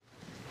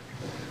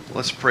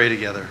Let's pray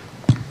together.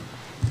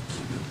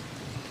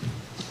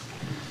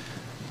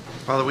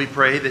 Father, we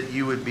pray that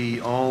you would be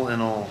all in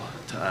all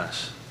to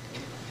us.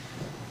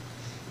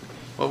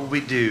 What would we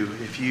do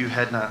if you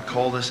had not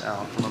called us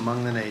out from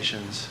among the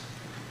nations,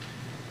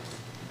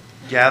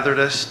 gathered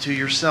us to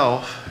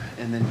yourself,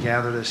 and then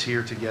gathered us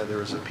here together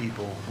as a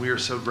people? We are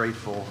so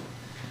grateful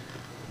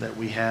that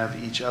we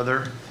have each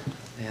other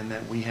and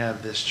that we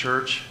have this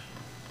church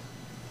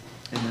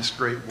and this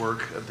great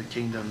work of the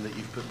kingdom that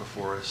you've put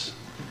before us.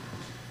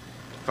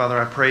 Father,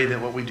 I pray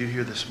that what we do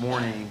here this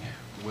morning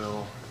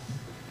will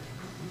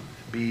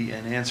be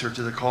an answer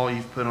to the call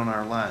you've put on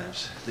our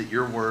lives, that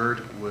your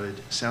word would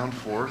sound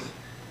forth,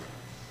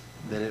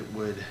 that it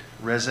would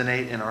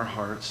resonate in our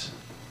hearts,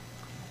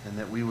 and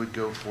that we would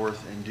go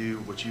forth and do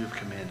what you have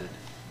commanded.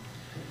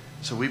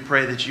 So we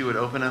pray that you would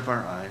open up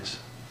our eyes,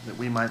 that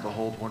we might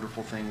behold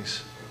wonderful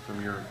things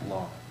from your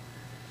law.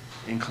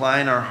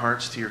 Incline our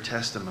hearts to your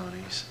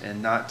testimonies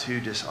and not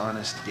to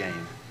dishonest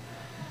gain.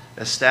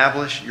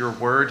 Establish your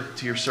word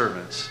to your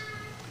servants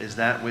is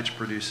that which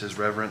produces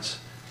reverence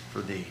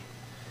for thee.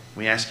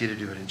 We ask you to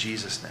do it in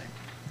Jesus' name.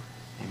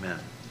 Amen.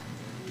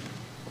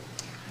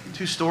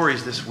 Two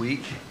stories this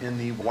week in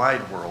the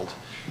wide world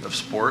of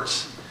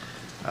sports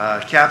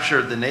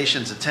captured the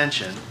nation's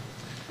attention.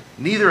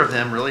 Neither of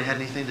them really had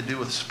anything to do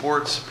with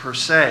sports per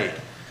se.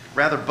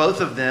 Rather,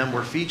 both of them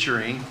were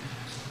featuring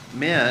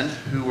men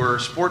who were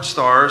sports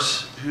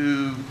stars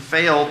who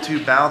failed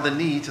to bow the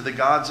knee to the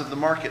gods of the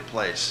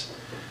marketplace.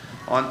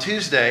 On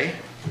Tuesday,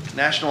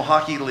 National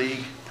Hockey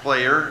League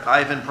player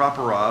Ivan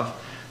Provorov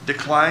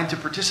declined to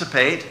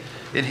participate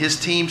in his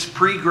team's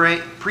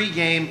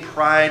pre-game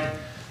pride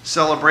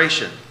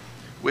celebration,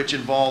 which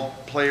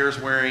involved players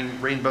wearing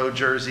rainbow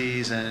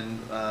jerseys and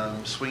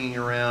swinging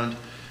around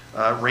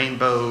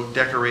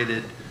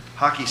rainbow-decorated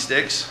hockey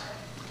sticks.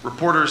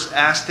 Reporters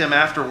asked him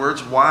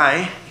afterwards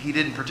why he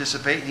didn't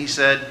participate, and he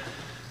said,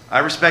 "I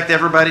respect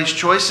everybody's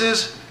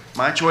choices.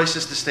 My choice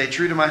is to stay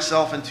true to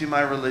myself and to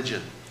my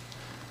religion.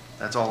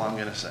 That's all I'm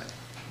going to say."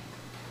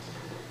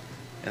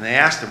 And they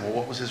asked him, well,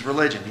 what was his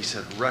religion? He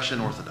said, Russian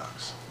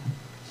Orthodox.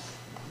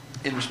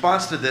 In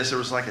response to this, there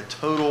was like a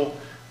total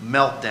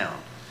meltdown.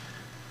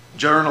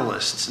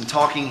 Journalists and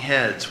talking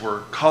heads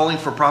were calling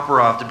for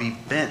Provorov to be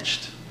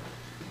benched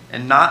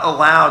and not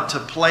allowed to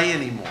play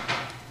anymore.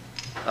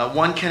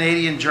 One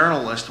Canadian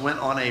journalist went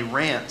on a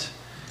rant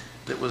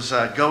that was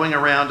going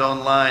around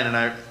online,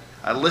 and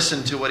I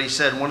listened to what he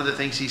said. One of the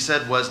things he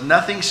said was,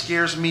 "Nothing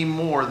scares me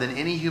more than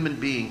any human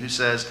being who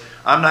says,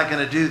 I'm not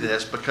going to do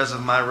this because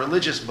of my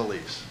religious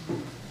beliefs."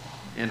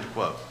 End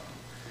quote.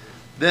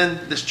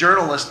 Then this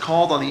journalist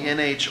called on the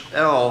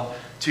NHL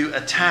to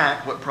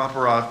attack what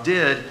Provorov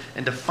did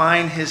and to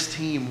fine his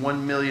team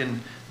 $1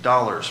 million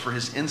for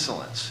his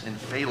insolence in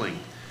failing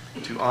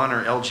to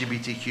honor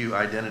LGBTQ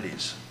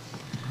identities.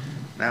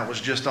 That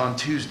was just on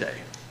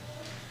Tuesday.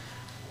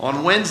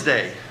 On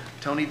Wednesday,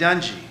 Tony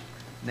Dungy,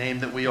 name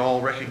that we all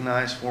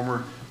recognize,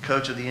 former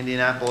coach of the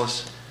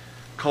Indianapolis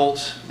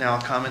Colts, now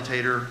a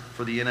commentator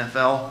for the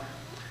NFL.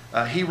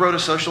 He wrote a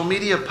social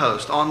media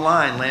post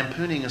online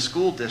lampooning a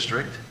school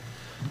district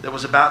that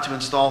was about to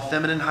install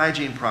feminine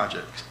hygiene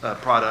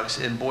products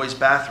in boys'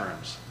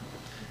 bathrooms.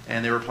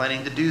 And they were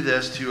planning to do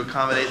this to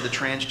accommodate the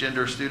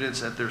transgender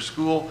students at their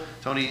school.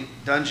 Tony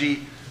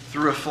Dungy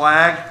threw a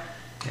flag,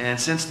 and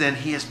since then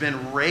he has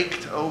been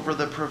raked over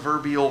the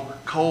proverbial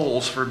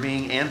coals for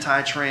being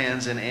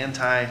anti-trans and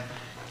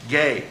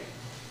anti-gay.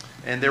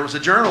 And there was a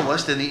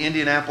journalist in the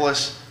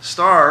Indianapolis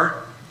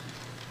Star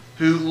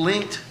who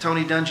linked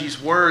Tony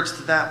Dungy's words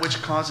to that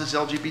which causes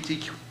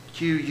LGBTQ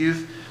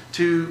youth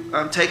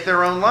to take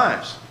their own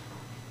lives.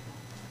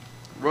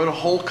 Wrote a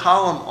whole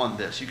column on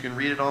this. You can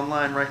read it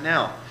online right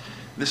now.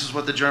 This is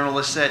what the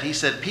journalist said. He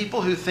said,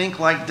 "People who think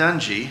like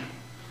Dungy,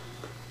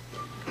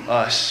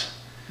 us,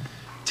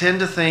 tend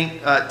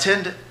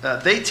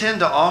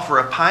to offer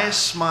a pious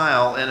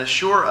smile and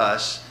assure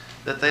us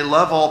that they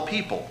love all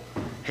people.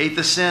 Hate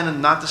the sin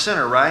and not the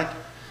sinner, right?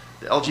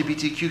 The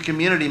LGBTQ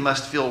community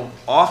must feel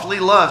awfully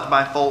loved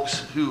by folks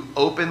who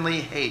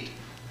openly hate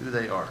who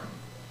they are."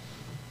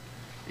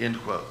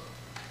 End quote.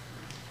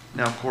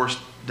 Now, of course,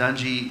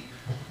 Dungy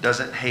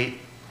doesn't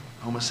hate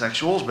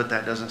homosexuals, but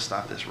that doesn't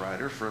stop this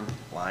writer from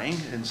lying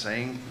and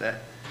saying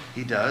that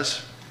he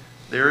does.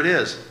 There it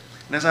is.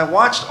 And as I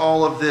watched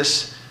all of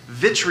this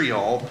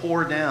vitriol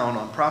pour down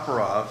on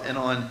Provorov and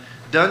on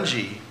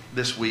Dungy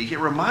this week, it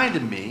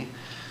reminded me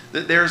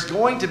that there's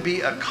going to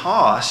be a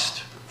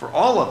cost for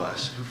all of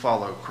us who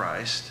follow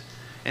Christ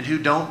and who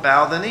don't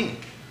bow the knee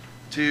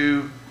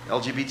to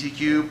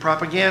LGBTQ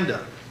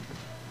propaganda.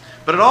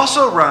 But it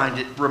also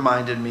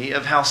reminded me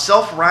of how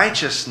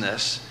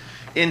self-righteousness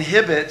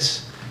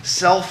inhibits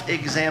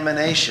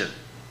self-examination.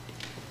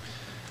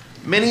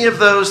 Many of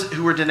those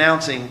who were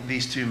denouncing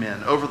these two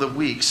men over the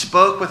week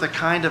spoke with a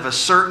kind of a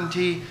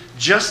certainty,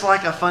 just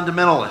like a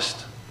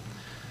fundamentalist,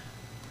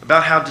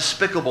 about how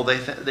despicable they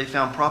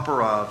found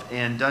Provorov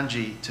and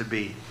Dungy to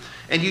be.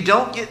 And you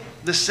don't get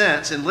the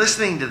sense in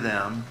listening to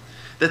them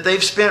that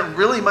they've spent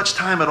really much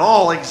time at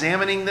all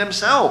examining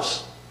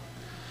themselves.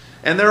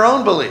 and their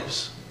own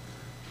beliefs.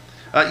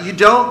 You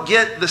don't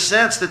get the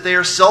sense that they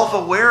are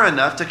self-aware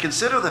enough to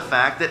consider the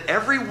fact that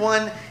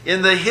everyone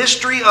in the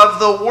history of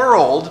the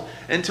world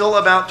until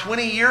about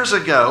 20 years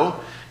ago,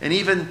 and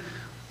even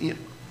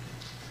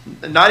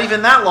not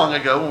even that long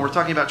ago when we're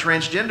talking about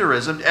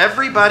transgenderism,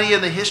 everybody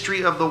in the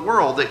history of the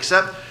world,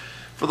 except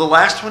for the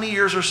last 20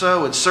 years or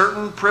so in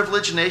certain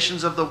privileged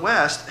nations of the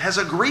West, has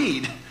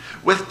agreed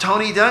with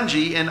Tony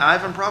Dungy and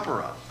Ivan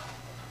Provorov.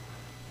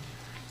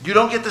 You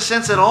don't get the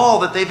sense at all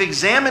that they've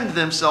examined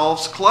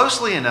themselves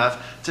closely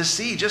enough to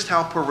see just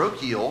how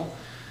parochial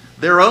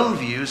their own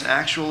views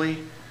actually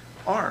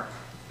are.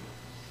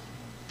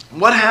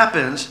 What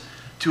happens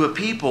to a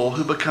people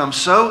who become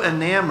so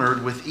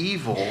enamored with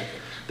evil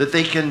that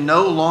they can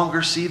no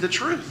longer see the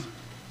truth?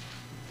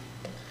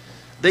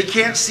 They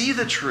can't see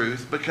the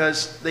truth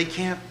because they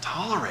can't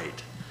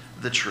tolerate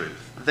the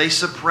truth. They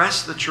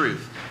suppress the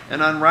truth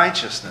and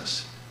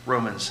unrighteousness,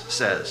 Romans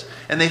says.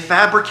 And they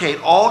fabricate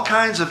all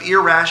kinds of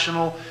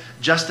irrational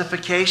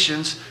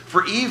justifications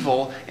for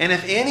evil. And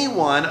if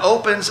anyone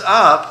opens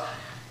up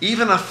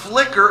even a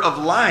flicker of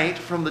light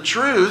from the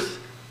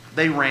truth,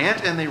 they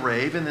rant and they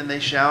rave and then they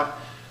shout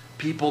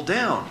people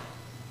down.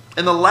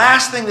 And the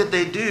last thing that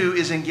they do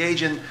is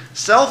engage in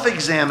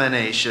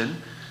self-examination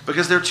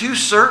because they're too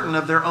certain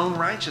of their own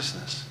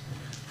righteousness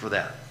for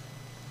that.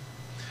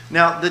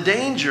 Now, the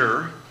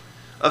danger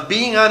of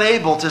being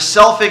unable to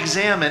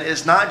self-examine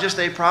is not just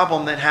a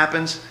problem that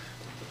happens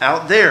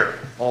out there,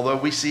 although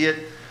we see it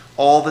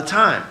all the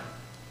time.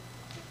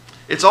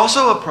 It's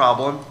also a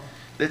problem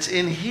that's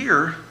in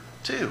here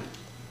too,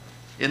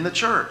 in the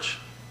church,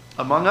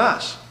 among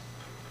us.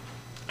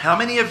 How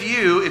many of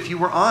you, if you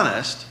were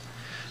honest,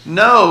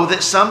 know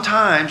that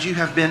sometimes you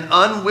have been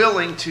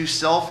unwilling to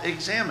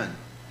self-examine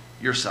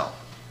yourself?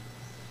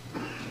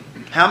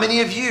 How many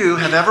of you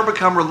have ever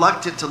become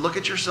reluctant to look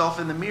at yourself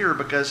in the mirror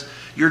because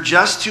you're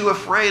just too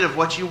afraid of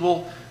what you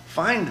will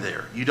find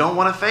there? You don't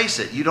want to face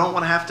it. You don't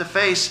want to have to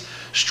face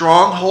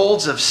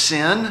strongholds of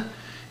sin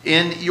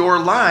in your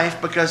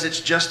life because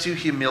it's just too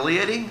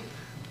humiliating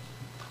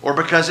or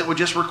because it would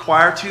just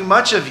require too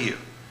much of you.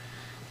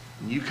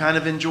 You kind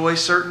of enjoy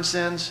certain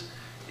sins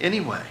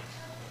anyway.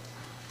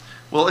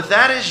 Well, if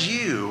that is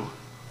you,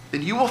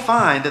 then you will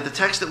find that the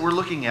text that we're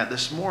looking at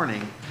this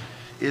morning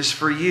is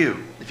for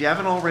you. If you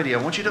haven't already, I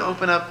want you to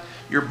open up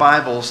your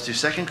Bibles to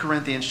 2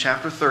 Corinthians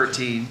chapter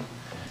 13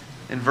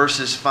 and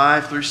verses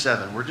 5 through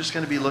 7. We're just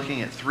going to be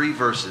looking at 3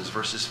 verses,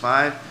 verses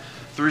 5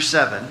 through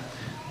 7.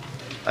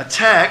 A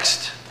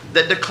text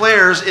that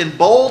declares in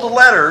bold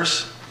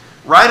letters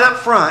right up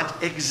front,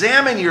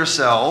 examine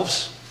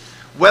yourselves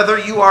whether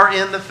you are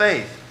in the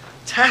faith.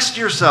 Test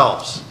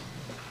yourselves.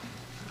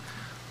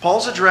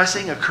 Paul's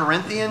addressing a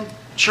Corinthian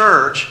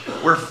church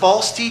where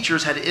false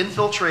teachers had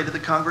infiltrated the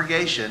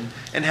congregation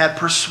and had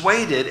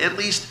persuaded at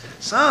least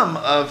some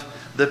of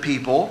the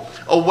people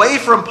away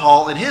from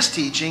Paul and his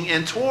teaching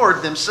and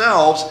toward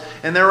themselves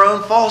and their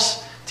own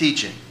false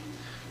teaching.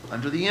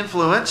 Under the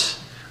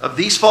influence of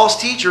these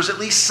false teachers, at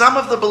least some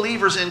of the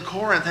believers in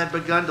Corinth had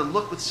begun to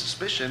look with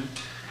suspicion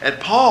at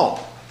Paul,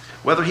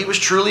 whether he was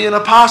truly an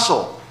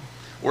apostle,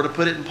 or to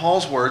put it in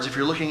Paul's words, if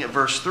you're looking at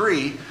verse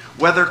 3,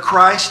 whether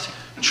Christ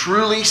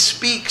truly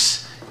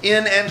speaks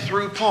in and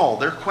through Paul.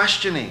 They're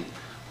questioning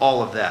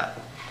all of that.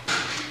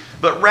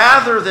 But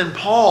rather than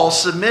Paul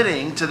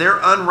submitting to their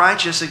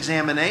unrighteous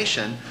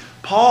examination,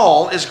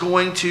 Paul is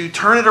going to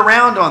turn it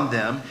around on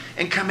them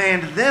and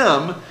command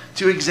them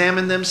to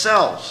examine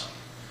themselves.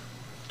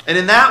 And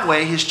in that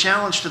way, his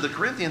challenge to the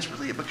Corinthians,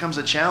 really it becomes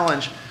a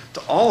challenge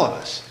to all of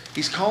us.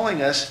 He's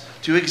calling us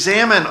to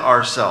examine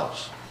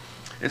ourselves.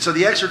 And so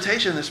the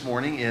exhortation this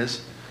morning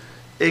is,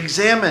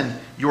 examine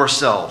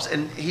yourselves.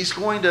 And he's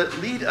going to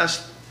lead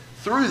us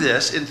through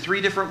this in 3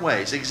 different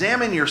ways.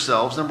 Examine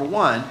yourselves, number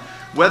 1,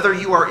 whether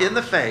you are in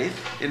the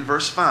faith, in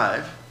verse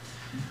 5,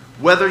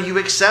 whether you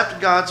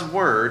accept God's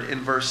word, in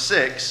verse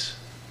 6,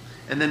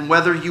 and then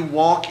whether you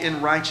walk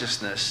in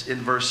righteousness, in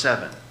verse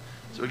 7.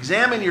 So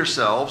examine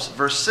yourselves,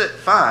 verse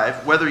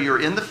 5, whether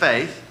you're in the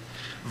faith,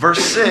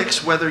 verse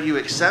 6, whether you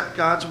accept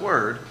God's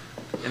word,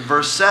 and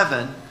verse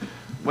 7,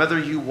 whether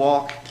you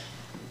walk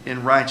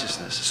in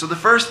righteousness. So the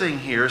first thing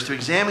here is to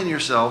examine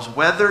yourselves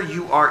whether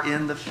you are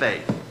in the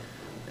faith.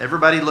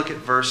 Everybody look at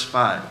verse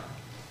 5.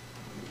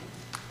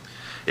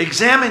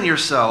 Examine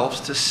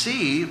yourselves to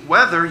see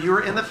whether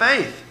you're in the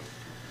faith.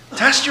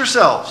 Test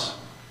yourselves.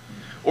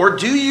 Or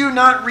do you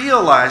not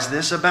realize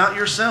this about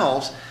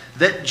yourselves,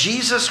 that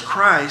Jesus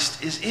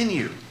Christ is in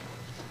you,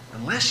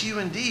 unless you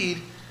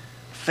indeed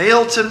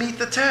fail to meet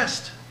the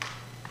test?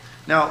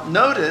 Now,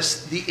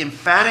 notice the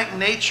emphatic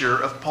nature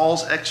of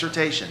Paul's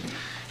exhortation.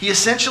 He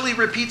essentially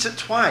repeats it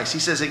twice. He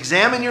says,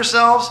 examine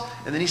yourselves,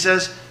 and then he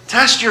says,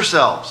 test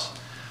yourselves.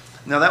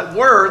 Now, that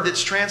word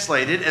that's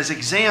translated as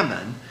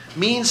examine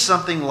means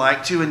something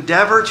like to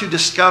endeavor to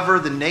discover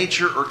the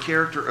nature or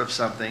character of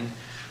something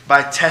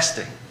by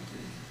testing.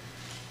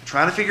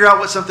 Trying to figure out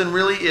what something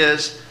really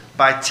is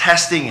by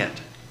testing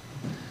it.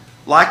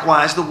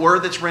 Likewise, the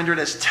word that's rendered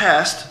as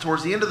test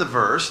towards the end of the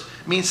verse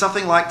means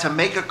something like to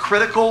make a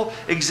critical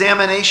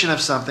examination of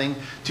something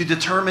to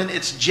determine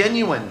its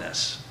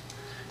genuineness.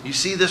 You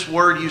see this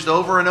word used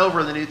over and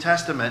over in the New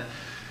Testament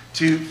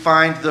to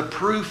find the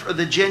proof or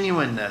the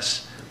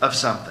genuineness of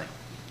something.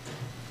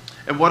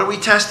 And what are we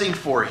testing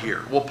for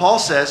here? Well, Paul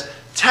says,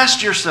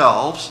 test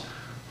yourselves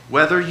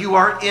whether you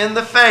are in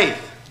the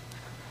faith.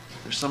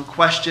 There's some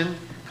question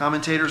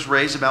commentators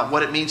raise about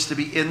what it means to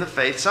be in the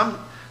faith.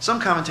 Some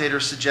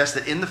commentators suggest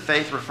that in the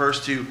faith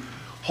refers to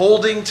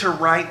holding to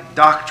right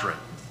doctrine,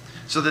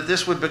 so that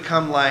this would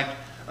become like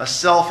a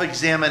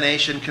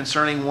self-examination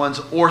concerning one's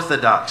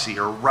orthodoxy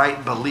or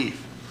right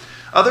belief.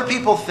 Other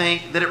people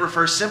think that it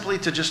refers simply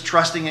to just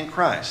trusting in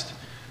Christ.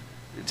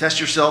 Test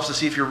yourselves to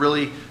see if you're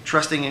really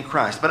trusting in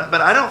Christ. But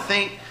I don't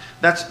think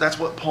that's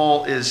what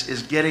Paul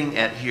is getting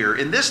at here.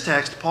 In this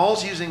text,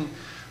 Paul's using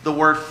the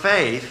word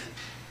faith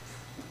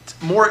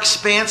more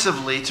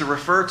expansively to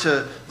refer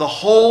to the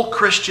whole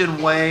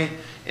Christian way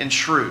in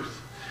truth.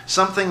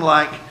 Something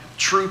like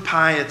true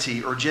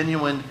piety or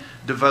genuine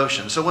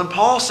devotion. So when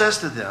Paul says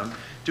to them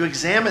to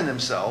examine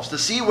themselves, to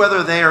see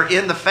whether they are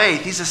in the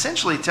faith, he's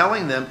essentially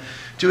telling them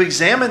to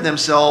examine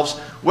themselves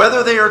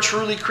whether they are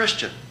truly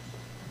Christian.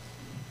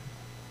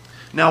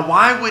 Now,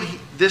 why would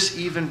this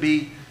even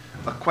be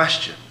a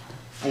question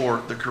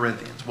for the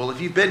Corinthians? Well, if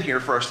you've been here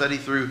for our study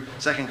through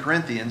 2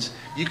 Corinthians,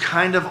 you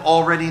kind of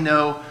already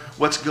know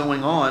what's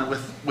going on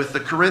with the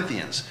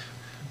Corinthians.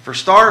 For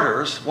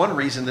starters, one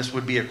reason this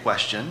would be a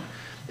question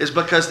is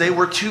because they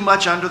were too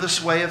much under the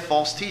sway of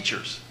false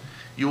teachers.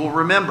 You will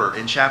remember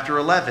in chapter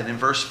 11, in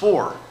verse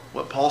 4,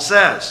 what Paul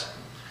says.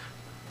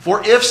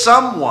 For if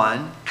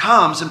someone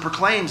comes and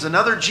proclaims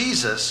another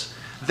Jesus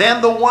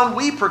than the one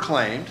we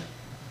proclaimed,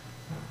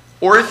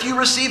 or if you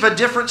receive a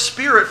different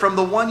spirit from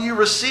the one you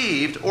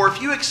received, or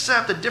if you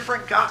accept a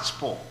different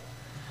gospel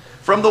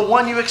from the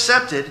one you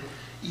accepted,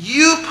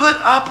 you put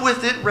up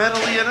with it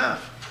readily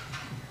enough.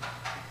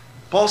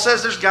 Paul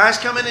says there's guys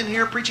coming in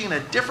here preaching a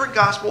different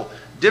gospel,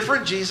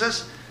 different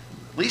Jesus.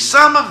 At least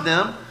some of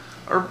them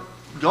are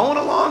going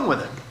along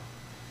with it.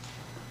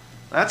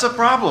 That's a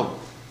problem.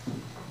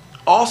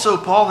 Also,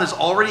 Paul has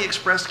already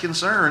expressed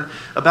concern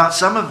about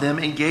some of them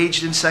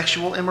engaged in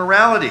sexual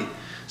immorality.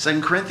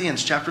 2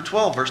 Corinthians chapter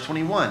 12, verse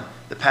 21,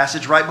 the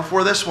passage right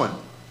before this one.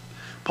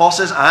 Paul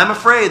says, I'm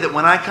afraid that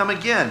when I come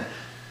again,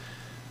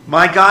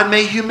 my God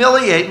may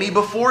humiliate me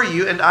before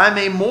you, and I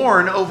may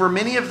mourn over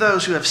many of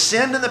those who have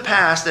sinned in the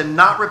past and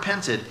not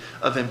repented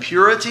of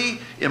impurity,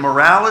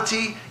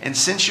 immorality, and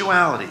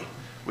sensuality,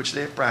 which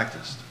they have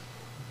practiced.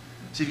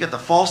 So you've got the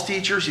false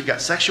teachers, you've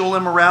got sexual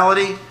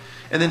immorality,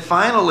 and then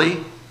finally,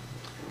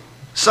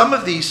 some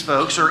of these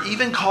folks are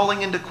even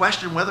calling into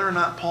question whether or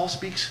not Paul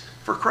speaks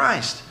for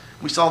Christ.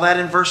 We saw that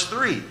in verse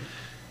 3,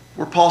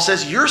 where Paul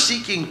says, you're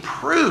seeking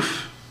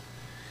proof.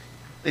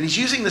 And he's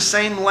using the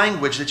same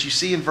language that you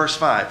see in verse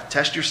 5.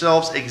 Test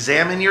yourselves,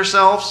 examine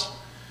yourselves.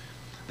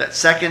 That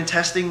second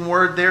testing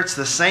word there, it's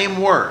the same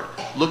word.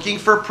 Looking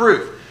for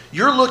proof.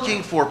 You're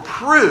looking for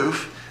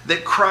proof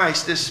that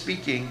Christ is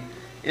speaking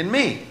in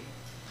me.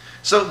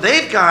 So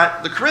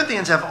the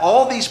Corinthians have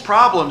all these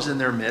problems in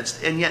their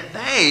midst, and yet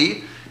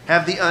they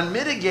have the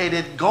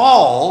unmitigated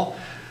gall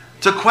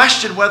to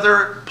question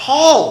whether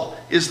Paul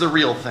is the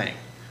real thing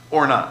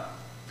or not.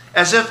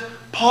 As if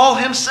Paul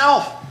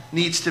himself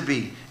needs to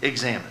be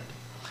examined.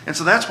 And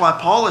so that's why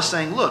Paul is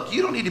saying, look,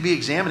 you don't need to be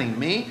examining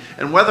me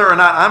and whether or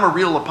not I'm a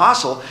real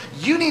apostle.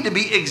 You need to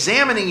be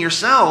examining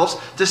yourselves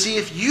to see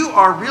if you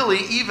are really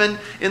even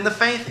in the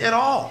faith at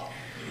all.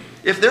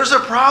 If there's a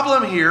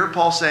problem here,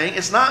 Paul's saying,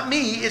 it's not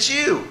me, it's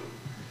you.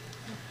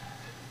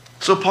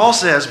 So Paul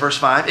says, verse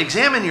 5,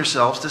 examine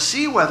yourselves to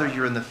see whether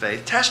you're in the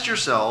faith. Test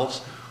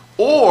yourselves,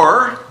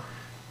 or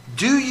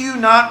do you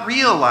not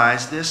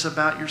realize this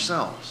about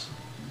yourselves,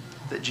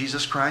 that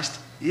Jesus Christ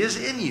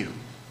is in you,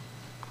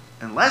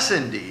 unless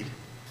indeed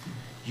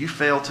you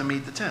fail to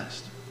meet the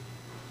test.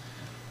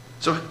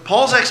 So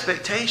Paul's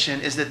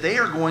expectation is that they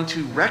are going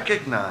to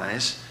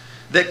recognize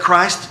that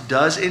Christ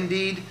does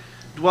indeed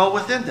dwell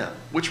within them,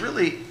 which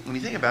really, when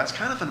you think about it, it's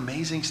kind of an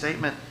amazing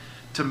statement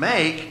to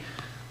make,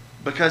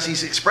 because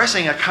he's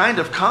expressing a kind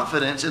of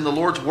confidence in the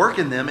Lord's work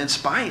in them in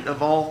spite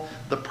of all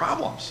the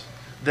problems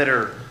that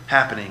are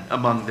happening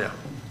among them.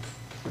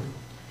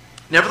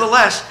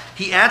 Nevertheless,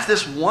 he adds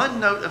this one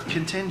note of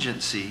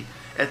contingency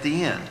at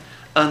the end.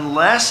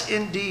 Unless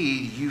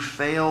indeed you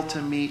fail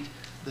to meet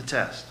the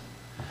test.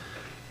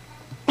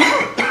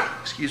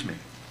 Excuse me.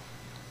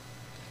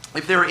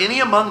 If there are any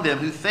among them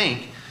who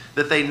think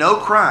that they know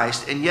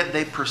Christ and yet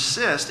they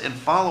persist in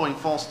following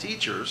false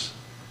teachers,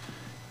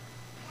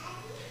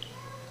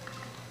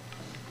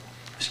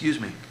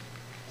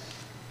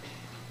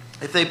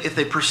 if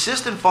they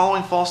persist in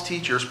following false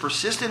teachers,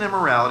 persist in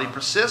immorality,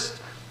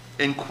 persist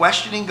in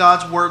questioning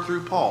God's word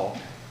through Paul,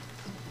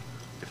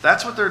 if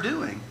that's what they're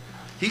doing,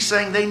 he's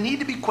saying they need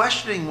to be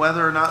questioning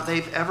whether or not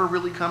they've ever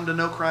really come to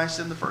know Christ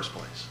in the first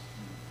place.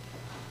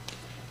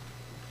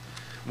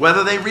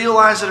 Whether they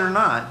realize it or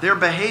not, their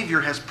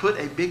behavior has put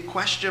a big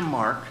question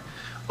mark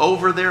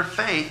over their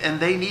faith, and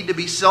they need to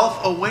be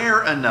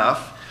self-aware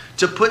enough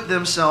to put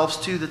themselves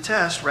to the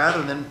test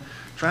rather than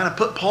trying to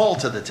put Paul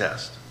to the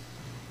test.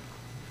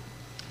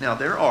 Now,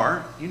 there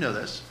are, you know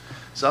this,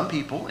 some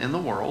people in the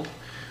world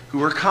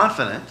who are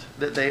confident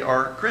that they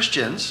are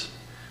Christians,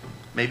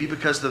 maybe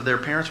because their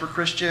parents were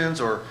Christians,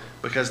 or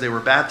because they were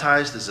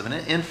baptized as an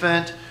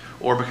infant,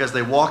 or because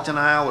they walked an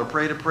aisle or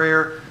prayed a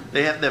prayer.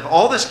 They have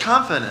all this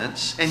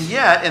confidence, and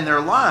yet in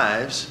their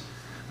lives,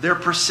 their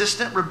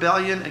persistent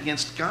rebellion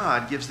against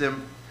God gives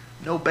them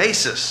no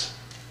basis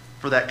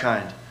for that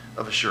kind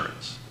of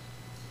assurance.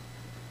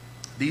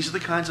 These are the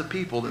kinds of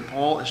people that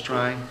Paul is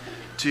trying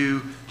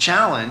to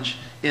challenge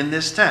in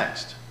this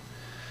text.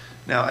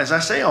 Now, as I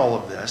say all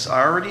of this,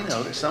 I already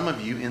know that some of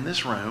you in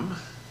this room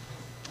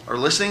are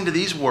listening to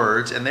these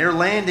words, and they're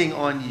landing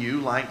on you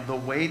like the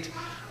weight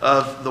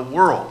of the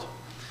world.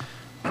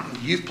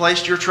 You've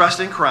placed your trust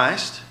in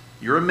Christ.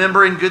 You're a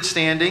member in good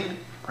standing,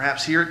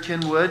 perhaps here at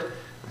Kenwood,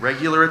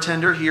 regular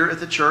attender here at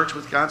the church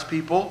with God's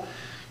people.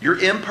 You're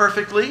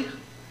imperfectly,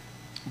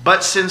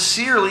 but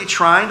sincerely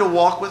trying to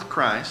walk with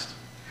Christ,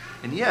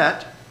 and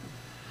yet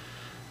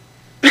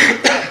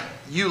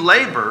you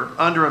labor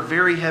under a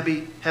very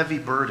heavy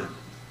burden.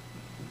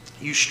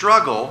 You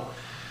struggle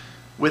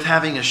with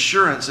having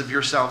assurance of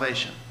your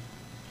salvation.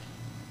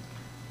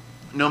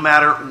 No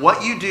matter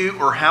what you do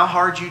or how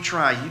hard you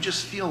try, you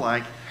just feel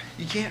like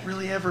you can't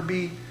really ever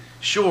be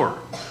sure.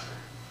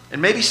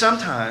 And maybe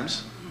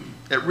sometimes,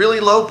 at really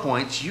low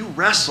points, you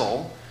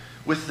wrestle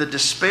with the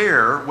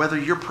despair whether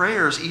your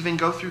prayers even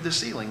go through the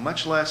ceiling,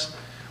 much less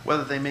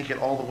whether they make it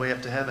all the way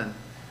up to heaven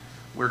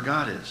where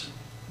God is.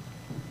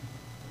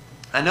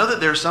 I know that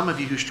there are some of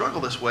you who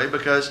struggle this way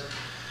because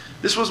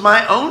this was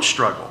my own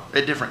struggle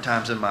at different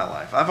times in my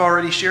life. I've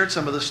already shared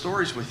some of the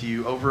stories with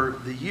you over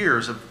the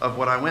years of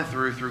what I went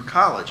through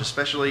college,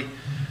 especially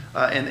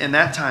in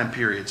that time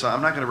period. So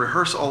I'm not going to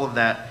rehearse all of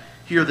that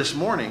here this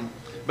morning,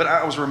 but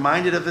I was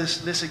reminded of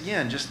this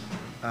again just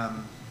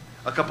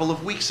a couple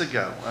of weeks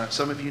ago.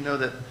 Some of you know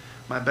that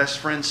my best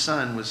friend's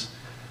son was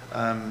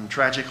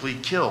tragically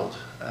killed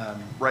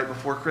right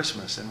before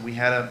Christmas, and we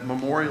had a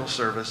memorial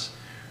service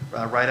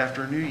right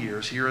after New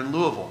Year's here in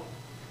Louisville.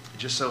 It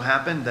just so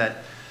happened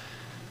that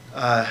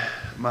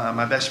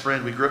my best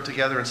friend, we grew up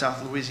together in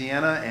South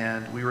Louisiana,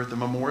 and we were at the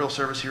memorial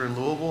service here in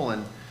Louisville,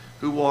 and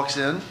who walks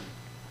in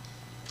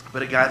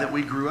but a guy that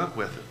we grew up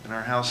with in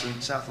our house in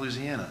South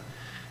Louisiana.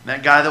 And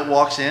that guy that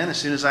walks in, as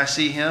soon as I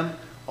see him,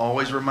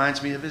 always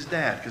reminds me of his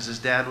dad, because his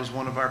dad was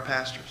one of our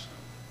pastors,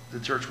 the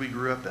church we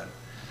grew up in.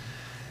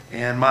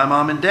 And my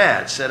mom and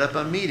dad set up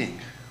a meeting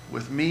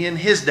with me and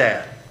his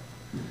dad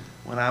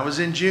when I was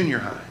in junior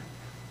high,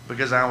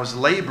 because I was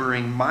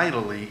laboring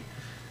mightily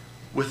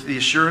with the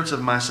assurance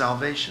of my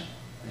salvation.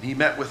 And he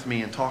met with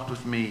me and talked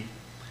with me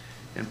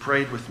and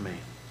prayed with me.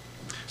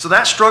 So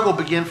that struggle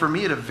began for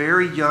me at a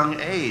very young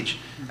age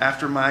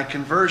after my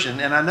conversion.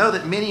 And I know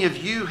that many of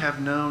you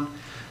have known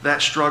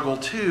that struggle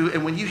too.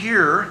 And when you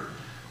hear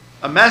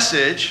a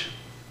message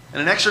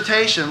and an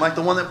exhortation like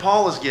the one that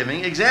Paul is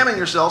giving, examine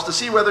yourselves to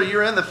see whether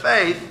you're in the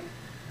faith,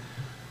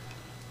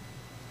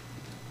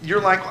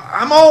 you're like,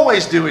 I'm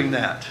always doing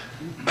that.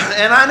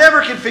 And I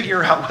never can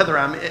figure out whether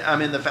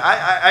I'm in the faith.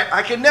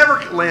 I can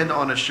never land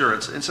on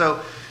assurance. And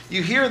so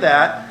you hear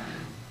that,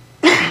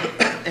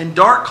 and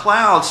dark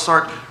clouds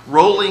start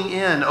rolling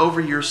in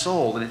over your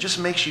soul, and it just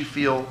makes you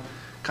feel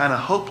kind of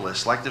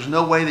hopeless, like there's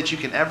no way that you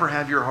can ever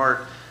have your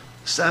heart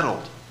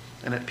settled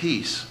and at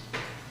peace.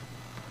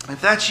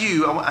 If that's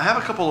you, I have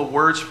a couple of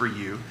words for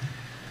you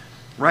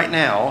right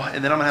now,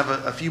 and then I'm going to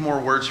have a few more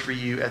words for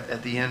you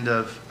at the end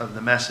of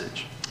the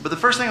message. But the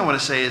first thing I want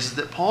to say is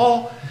that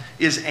Paul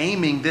is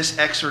aiming this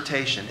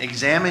exhortation,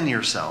 examine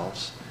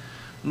yourselves,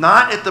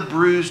 not at the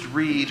bruised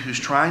reed who's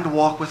trying to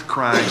walk with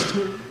Christ,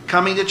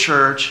 coming to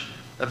church,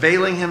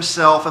 availing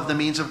himself of the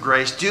means of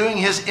grace, doing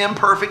his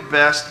imperfect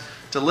best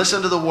to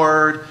listen to the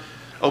word,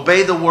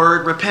 obey the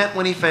word, repent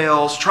when he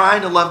fails,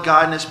 trying to love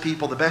God and his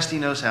people the best he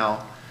knows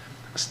how.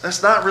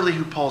 That's not really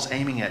who Paul's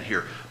aiming at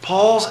here.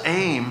 Paul's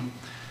aim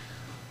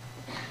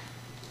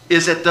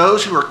is at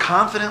those who are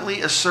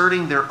confidently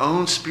asserting their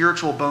own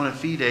spiritual bona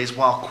fides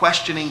while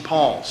questioning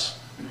Paul's,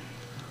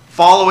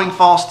 following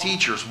false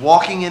teachers,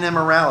 walking in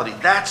immorality.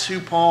 That's who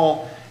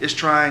Paul is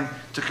trying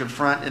to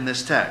confront in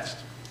this text.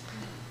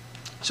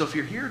 So if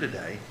you're here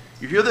today,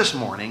 you're here this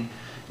morning,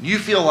 and you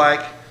feel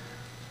like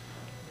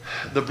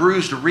the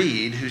bruised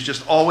reed who's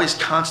just always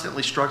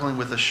constantly struggling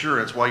with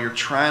assurance while you're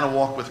trying to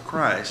walk with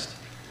Christ,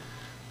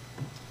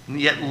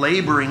 and yet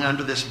laboring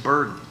under this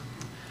burden.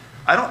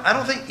 I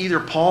don't think either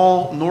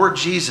Paul nor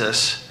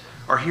Jesus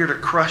are here to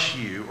crush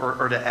you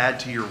or to add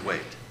to your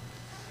weight.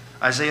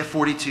 Isaiah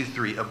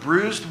 42:3, a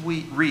bruised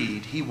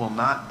reed he will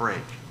not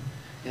break,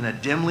 and a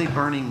dimly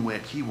burning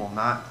wick he will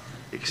not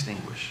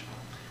extinguish.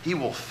 He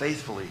will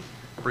faithfully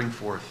bring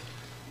forth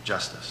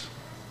justice.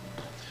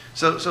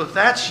 So if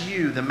that's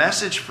you, the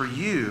message for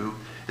you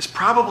is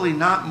probably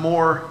not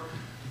more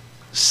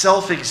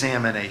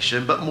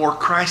self-examination, but more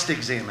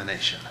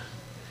Christ-examination.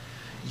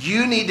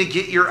 You need to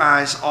get your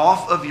eyes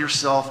off of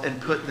yourself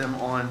and put them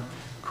on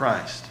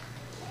Christ.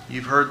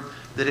 You've heard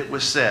that it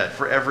was said,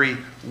 for every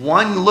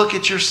one look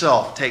at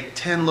yourself, take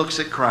 10 looks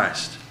at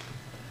Christ.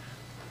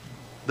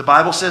 The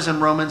Bible says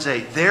in Romans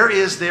 8, there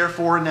is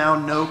therefore now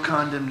no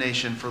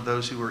condemnation for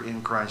those who are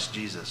in Christ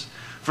Jesus.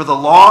 For the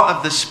law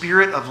of the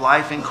Spirit of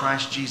life in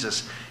Christ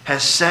Jesus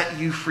has set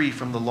you free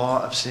from the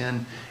law of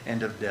sin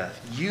and of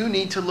death. You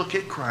need to look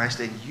at Christ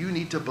and you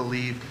need to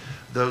believe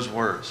those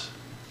words.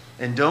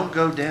 And don't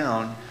go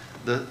down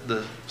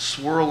the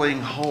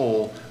swirling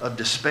hole of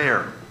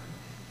despair.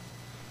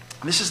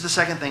 This is the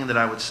second thing that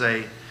I would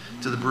say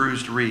to the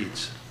bruised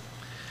reeds.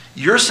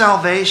 Your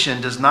salvation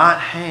does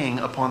not hang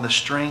upon the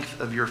strength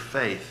of your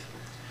faith,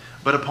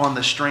 but upon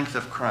the strength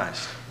of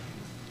Christ.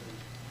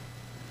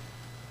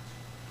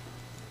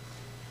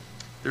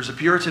 There's a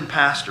Puritan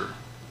pastor,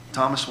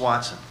 Thomas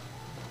Watson,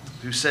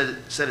 who said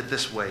it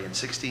this way in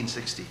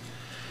 1660.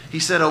 He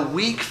said, a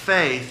weak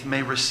faith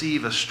may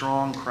receive a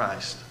strong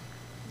Christ.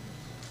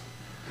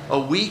 A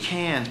weak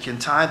hand can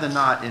tie the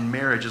knot in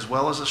marriage as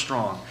well as a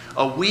strong.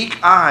 A weak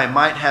eye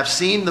might have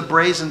seen the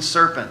brazen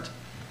serpent.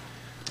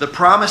 The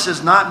promise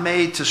is not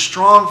made to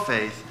strong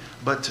faith,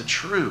 but to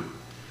true.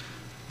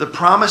 The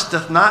promise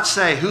doth not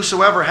say,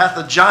 whosoever hath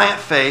a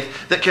giant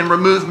faith that can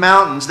remove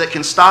mountains, that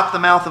can stop the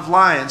mouth of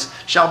lions,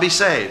 shall be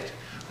saved.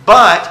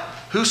 But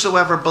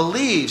whosoever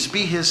believes,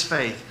 be his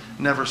faith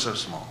never so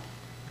small.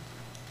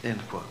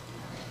 End quote.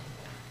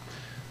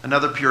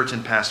 Another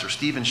Puritan pastor,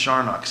 Stephen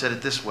Charnock, said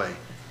it this way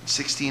in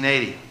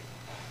 1680.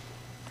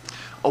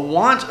 A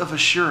want of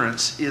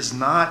assurance is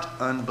not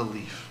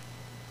unbelief.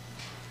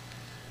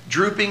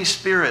 Drooping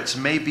spirits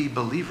may be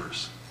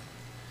believers.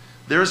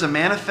 There is a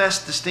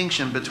manifest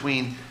distinction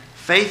between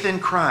faith in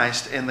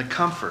Christ and the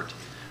comfort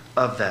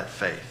of that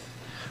faith.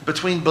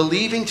 Between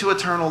believing to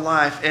eternal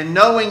life and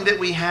knowing that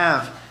we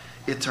have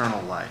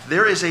eternal life.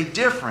 There is a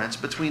difference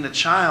between a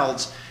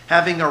child's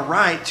having a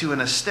right to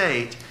an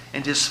estate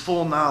and his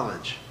full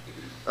knowledge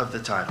of the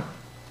title.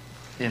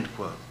 End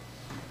quote.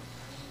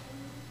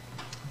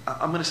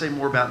 I'm going to say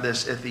more about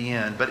this at the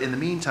end, but in the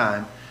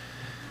meantime,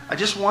 I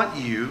just want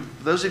you,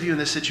 those of you in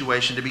this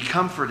situation, to be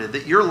comforted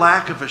that your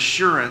lack of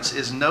assurance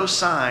is no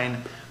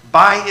sign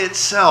by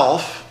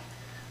itself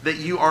that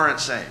you aren't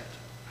saved.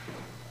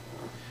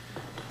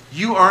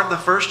 You aren't the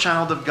first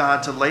child of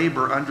God to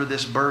labor under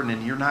this burden,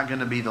 and you're not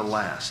going to be the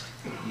last.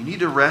 You need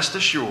to rest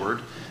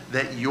assured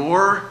that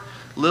your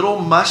little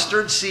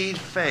mustard seed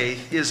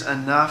faith is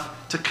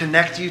enough to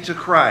connect you to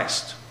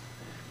Christ.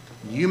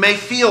 You may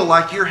feel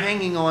like you're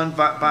hanging on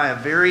by a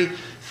very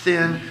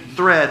thin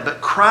thread,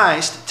 but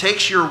Christ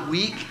takes your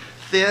weak,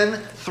 thin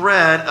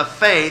thread of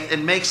faith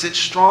and makes it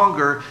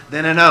stronger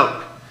than an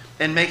oak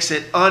and makes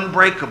it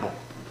unbreakable.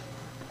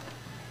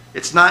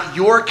 It's not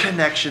your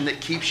connection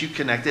that keeps you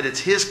connected. It's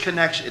His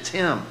connection. It's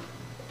Him.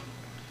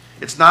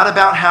 It's not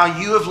about how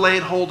you have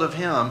laid hold of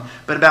Him,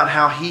 but about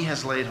how He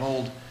has laid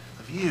hold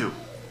of you.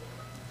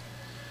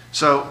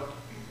 So,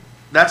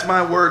 that's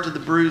my word to the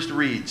bruised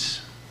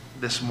reeds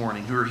this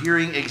morning who are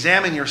hearing,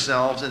 examine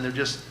yourselves, and they're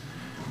just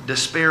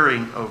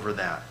despairing over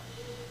that.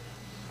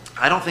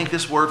 I don't think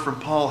this word from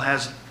Paul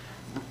has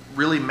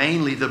really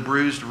mainly the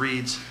bruised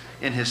reeds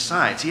in his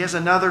sights. He has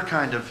another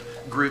kind of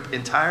group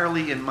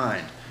entirely in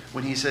mind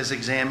when he says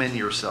examine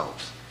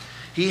yourselves.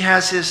 He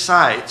has his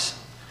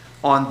sights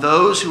on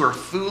those who are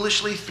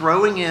foolishly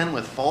throwing in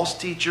with false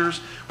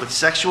teachers, with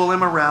sexual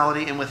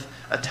immorality, and with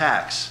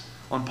attacks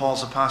on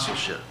Paul's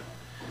apostleship.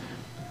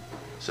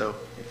 So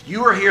if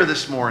you are here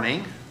this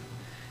morning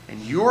and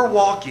you are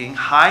walking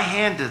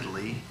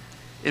high-handedly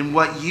in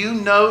what you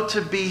know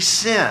to be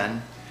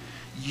sin,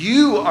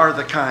 you are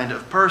the kind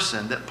of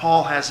person that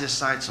Paul has his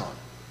sights on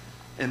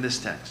in this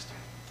text.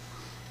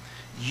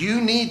 You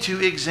need to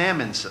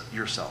examine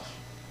yourself.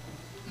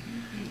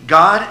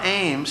 God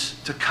aims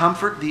to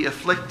comfort the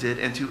afflicted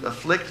and to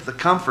afflict the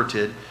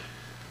comforted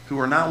who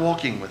are not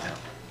walking with Him.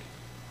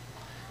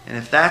 And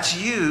if that's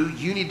you,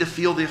 you need to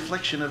feel the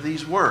affliction of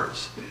these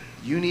words.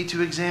 You need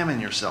to examine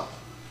yourself.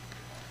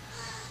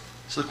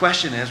 So the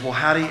question is, well,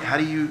 how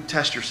do you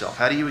test yourself?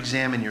 How do you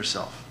examine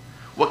yourself?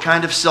 What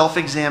kind of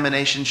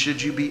self-examination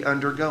should you be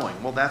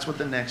undergoing? Well, that's what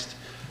the next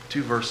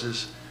two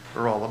verses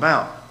are all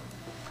about.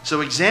 So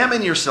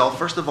examine yourself,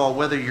 first of all,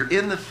 whether you're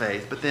in the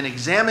faith, but then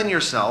examine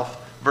yourself,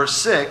 verse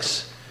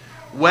 6,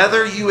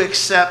 whether you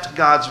accept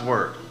God's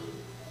word.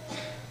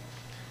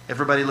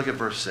 Everybody look at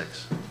verse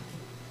 6.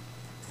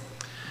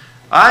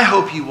 I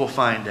hope you will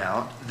find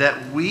out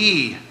that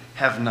we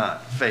have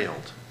not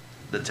failed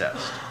the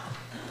test.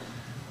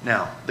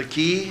 Now, the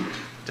key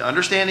to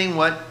understanding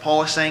what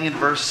Paul is saying in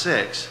verse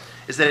 6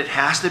 is that it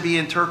has to be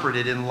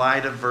interpreted in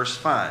light of verse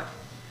 5.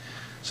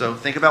 So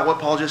think about what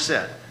Paul just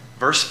said.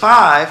 Verse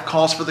 5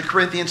 calls for the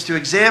Corinthians to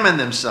examine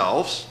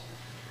themselves.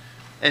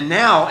 And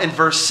now in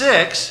verse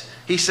 6,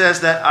 he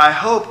says that I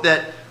hope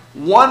that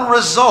one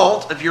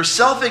result of your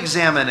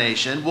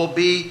self-examination will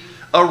be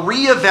a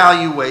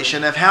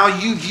reevaluation of how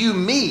you view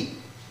me.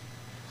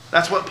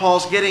 That's what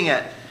Paul's getting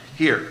at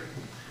here.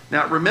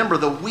 Now remember,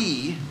 the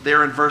we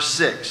there in verse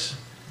 6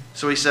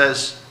 So he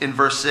says in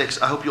verse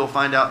 6, I hope you'll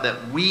find out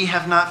that we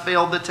have not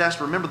failed the test.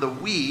 Remember, the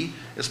we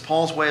is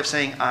Paul's way of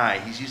saying I.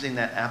 He's using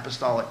that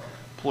apostolic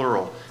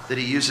plural that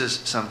he uses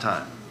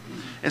sometime.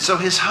 And so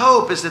his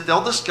hope is that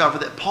they'll discover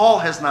that Paul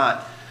has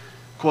not,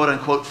 quote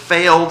unquote,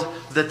 failed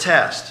the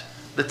test.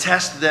 The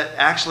test that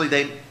actually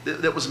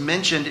that was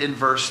mentioned in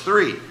verse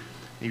 3.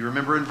 You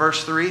remember in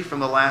verse 3 from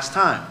the last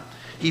time.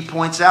 He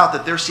points out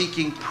that they're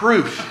seeking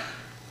proof.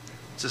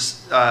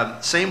 It's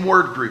the same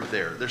word group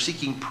there. They're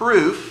seeking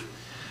proof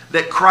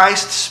that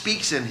Christ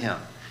speaks in him.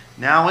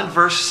 Now in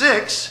verse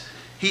 6,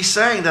 he's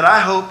saying that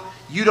I hope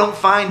you don't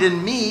find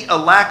in me a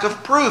lack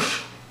of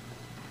proof.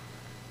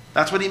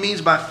 That's what he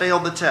means by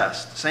failed the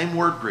test. Same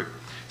word group.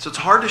 So it's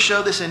hard to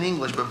show this in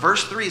English, but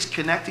verse 3 is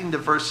connecting to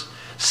verse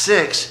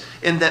 6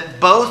 in that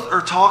both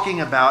are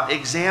talking about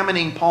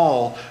examining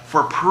Paul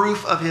for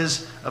proof of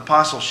his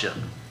apostleship.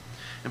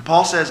 And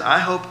Paul says, I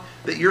hope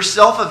that your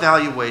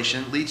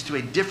self-evaluation leads to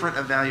a different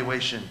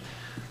evaluation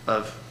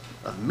of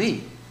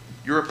me,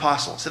 your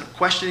apostle. Instead of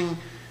questioning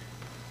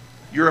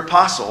your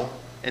apostle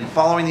and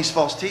following these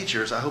false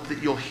teachers, I hope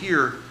that you'll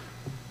hear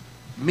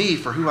me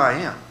for who I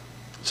am.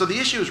 So the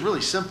issue is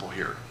really simple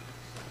here.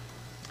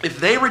 If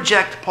they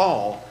reject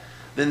Paul,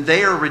 then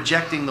they are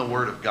rejecting the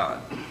Word of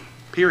God.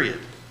 Period.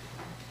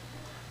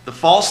 The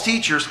false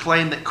teachers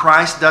claim that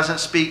Christ doesn't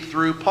speak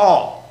through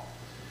Paul.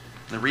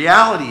 The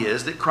reality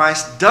is that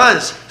Christ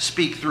does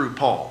speak through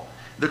Paul.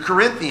 The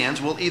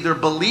Corinthians will either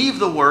believe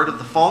the word of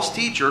the false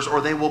teachers or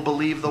they will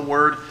believe the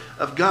word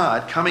of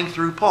God coming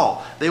through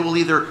Paul. They will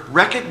either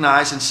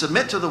recognize and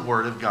submit to the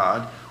word of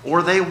God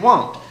or they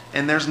won't.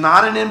 And there's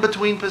not an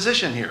in-between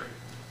position here.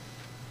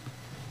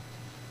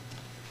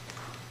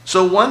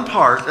 So one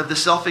part of the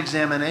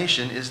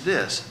self-examination is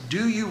this.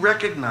 Do you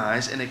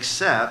recognize and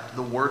accept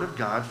the Word of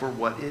God for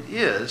what it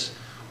is?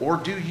 Or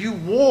do you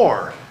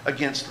war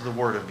against the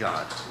Word of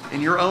God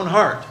in your own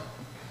heart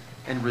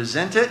and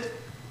resent it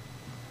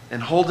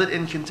and hold it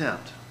in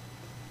contempt?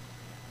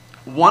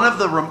 One of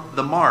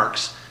the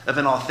marks of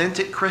an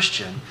authentic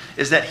Christian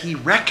is that he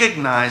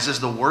recognizes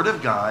the Word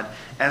of God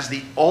as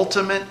the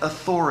ultimate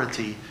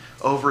authority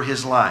over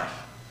his life.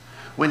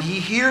 When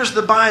he hears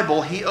the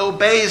Bible, he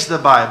obeys the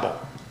Bible.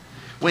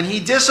 When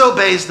he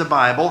disobeys the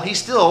Bible, he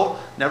still,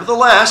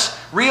 nevertheless,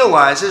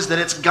 realizes that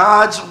it's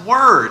God's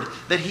word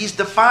that he's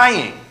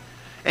defying.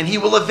 And he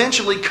will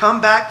eventually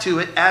come back to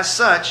it as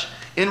such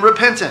in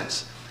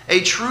repentance.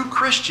 A true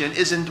Christian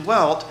is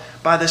indwelt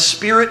by the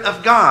Spirit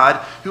of God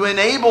who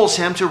enables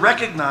him to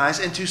recognize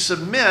and to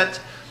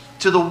submit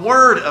to the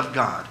Word of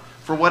God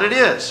for what it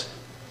is.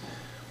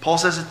 Paul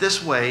says it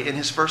this way in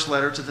his first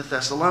letter to the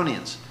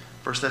Thessalonians.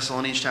 1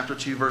 Thessalonians chapter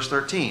 2, verse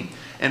 13.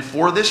 And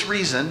for this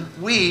reason,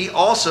 we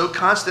also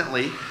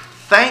constantly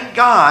thank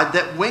God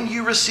that when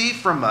you receive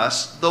from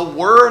us the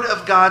word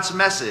of God's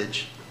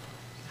message,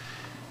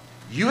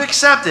 you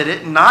accepted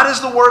it not as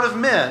the word of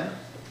men,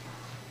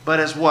 but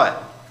as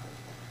what?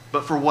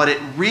 But for what it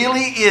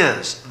really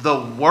is, the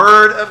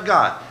word of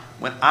God.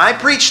 When I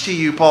preach to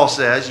you, Paul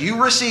says,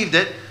 you received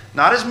it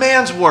not as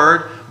man's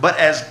word, but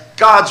as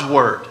God's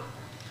word,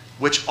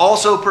 which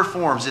also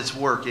performs its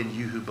work in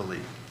you who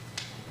believe.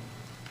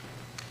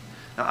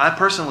 Now, I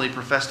personally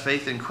professed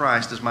faith in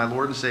Christ as my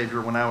Lord and Savior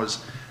when I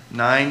was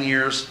 9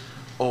 years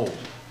old.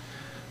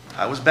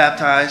 I was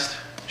baptized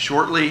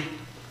shortly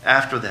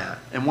after that.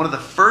 And one of the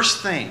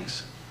first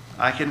things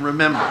I can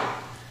remember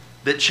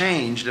that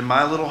changed in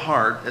my little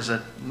heart as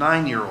a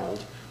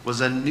 9-year-old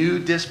was a new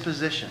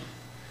disposition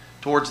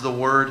towards the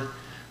Word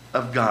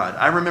of God.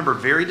 I remember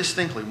very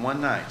distinctly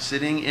one night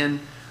sitting in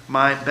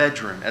my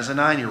bedroom as a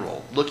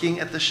 9-year-old, looking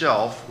at the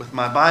shelf with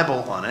my Bible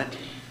on it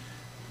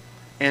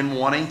and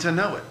wanting to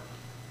know it.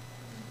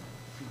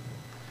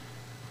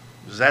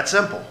 It was that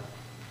simple.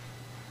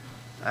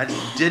 I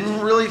didn't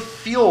really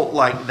feel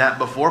like that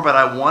before, but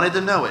I wanted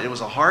to know it. It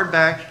was a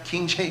hardback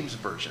King James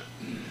version.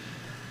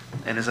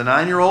 And as a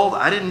 9-year-old,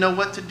 I didn't know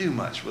what to do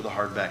much with a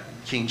hardback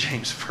King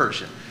James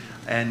version.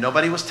 And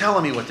nobody was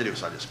telling me what to do.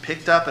 So I just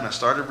picked up and I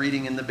started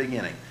reading in the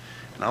beginning.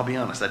 And I'll be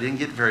honest, I didn't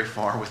get very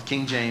far with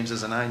King James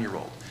as a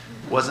 9-year-old.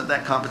 Wasn't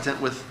that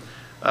competent with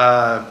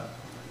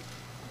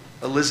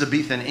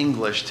Elizabethan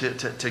English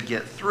to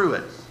get through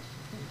it.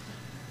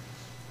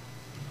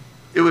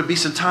 It would be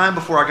some time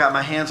before I got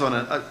my hands on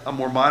a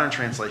more modern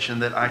translation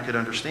that I could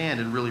understand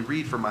and really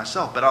read for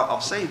myself. But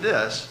I'll say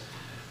this.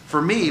 For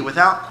me,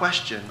 without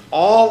question,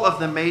 all of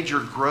the major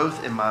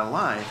growth in my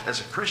life as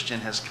a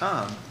Christian has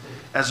come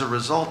as a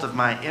result of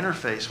my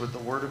interface with the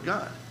Word of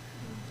God.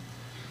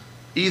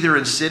 Either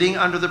in sitting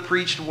under the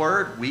preached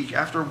Word week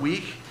after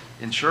week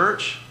in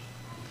church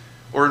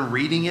or in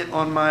reading it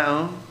on my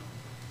own.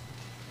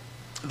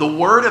 The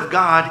Word of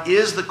God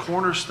is the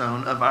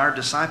cornerstone of our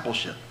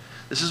discipleship.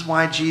 This is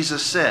why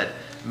Jesus said,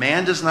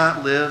 man does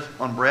not live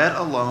on bread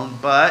alone,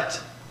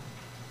 but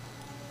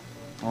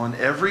on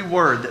every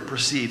word that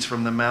proceeds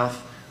from the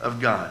mouth of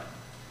God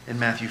in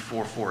Matthew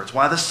 4:4. It's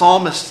why the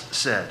psalmist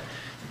said,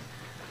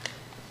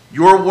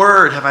 your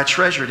word have I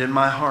treasured in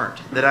my heart,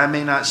 that I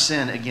may not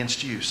sin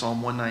against you.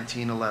 Psalm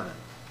 119:11.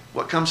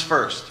 What comes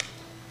first?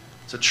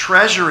 It's a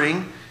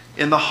treasuring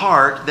in the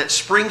heart that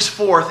springs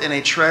forth in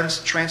a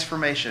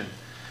transformation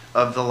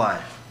of the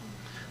life.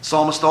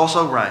 Psalmist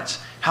also writes,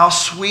 "How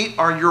sweet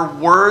are your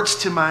words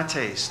to my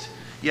taste,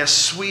 yes,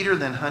 sweeter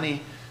than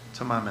honey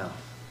to my mouth."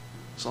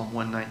 Psalm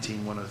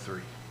 119,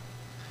 103.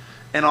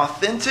 An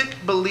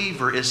authentic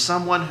believer is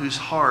someone whose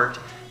heart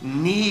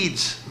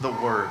needs the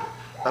Word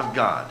of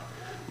God,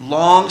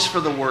 longs for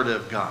the Word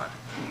of God.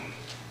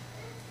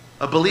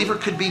 A believer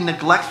could be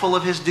neglectful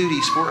of his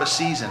duties for a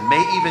season,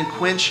 may even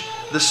quench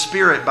the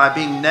Spirit by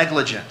being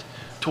negligent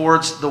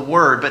towards the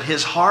Word, but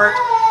his heart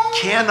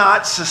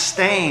cannot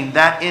sustain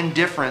that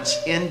indifference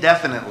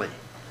indefinitely.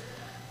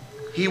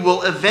 He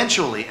will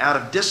eventually, out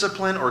of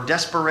discipline or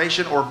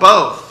desperation or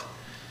both,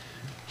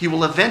 he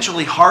will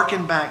eventually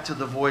hearken back to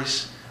the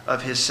voice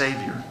of his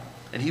Savior.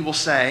 And he will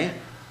say,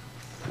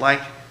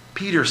 like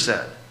Peter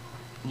said,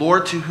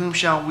 "Lord, to whom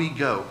shall we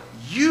go?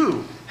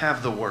 You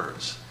have the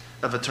words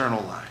of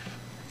eternal life.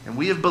 And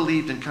we have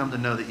believed and come to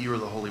know that you are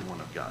the Holy One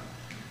of God."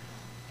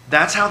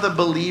 That's how the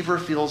believer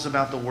feels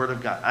about the Word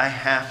of God. I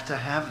have to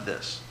have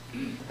this,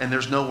 and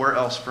there's nowhere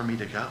else for me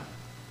to go.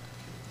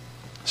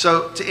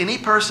 So to any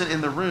person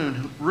in the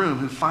room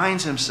who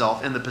finds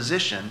himself in the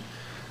position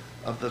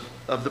of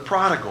the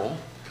prodigal,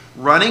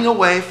 running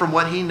away from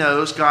what he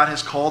knows God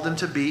has called him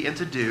to be and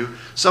to do,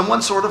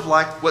 someone sort of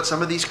like what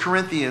some of these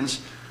Corinthians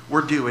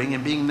were doing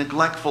and being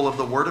neglectful of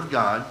the Word of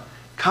God,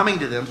 coming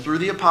to them through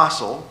the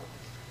apostle,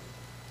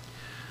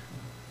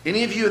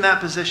 any of you in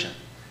that position,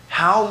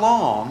 how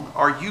long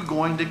are you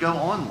going to go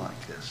on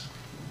like this?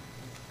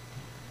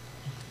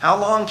 How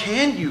long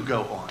can you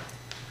go on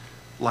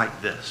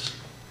like this?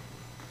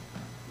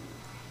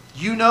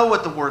 You know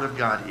what the Word of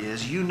God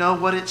is. You know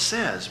what it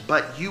says,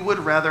 but you would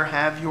rather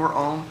have your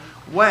own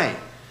way.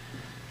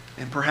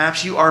 And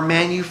perhaps you are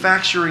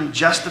manufacturing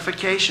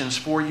justifications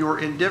for your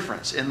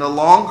indifference. And the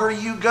longer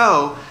you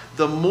go,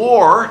 the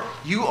more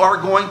you are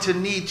going to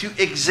need to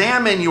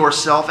examine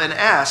yourself and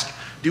ask,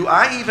 do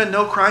I even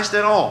know Christ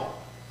at all?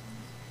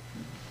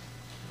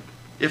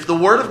 If the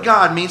Word of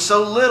God means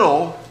so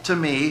little to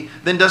me,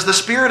 then does the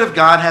Spirit of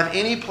God have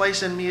any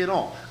place in me at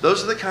all?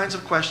 Those are the kinds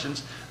of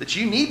questions that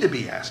you need to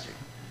be asking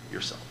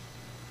yourself.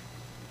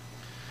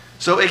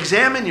 So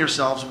examine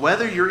yourselves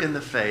whether you're in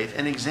the faith,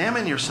 and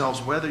examine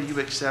yourselves whether you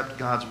accept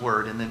God's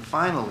Word. And then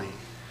finally,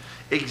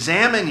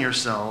 examine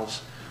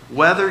yourselves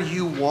whether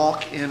you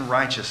walk in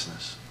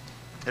righteousness.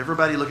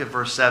 Everybody look at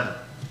verse 7.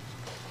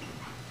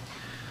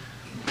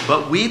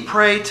 "But we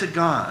pray to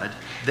God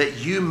that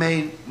you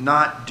may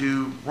not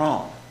do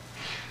wrong.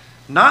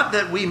 Not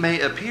that we may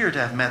appear to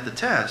have met the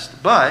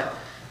test, but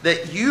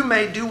that you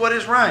may do what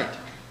is right,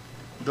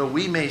 though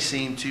we may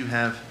seem to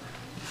have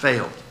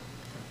failed."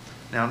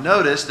 Now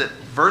notice that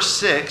verse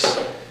 6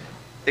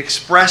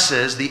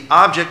 expresses the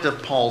object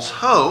of Paul's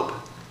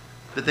hope,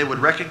 that they would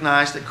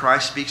recognize that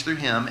Christ speaks through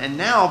him. And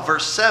now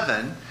verse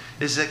 7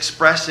 is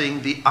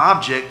expressing the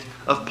object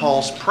of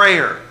Paul's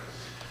prayer,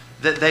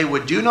 that they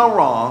would do no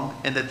wrong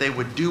and that they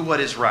would do what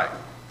is right.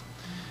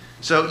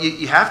 So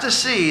you have to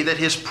see that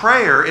his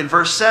prayer in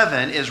verse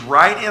 7 is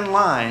right in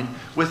line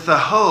with the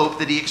hope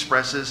that he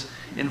expresses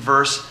in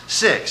verse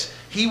 6.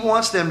 He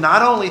wants them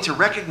not only to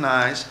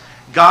recognize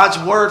God's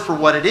Word for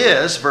what it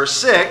is, verse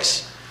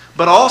 6,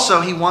 but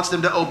also he wants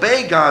them to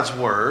obey God's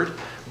Word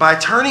by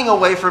turning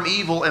away from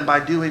evil and by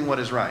doing what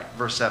is right,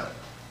 verse 7.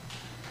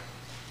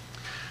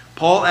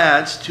 Paul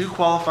adds two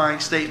qualifying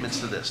statements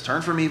to this.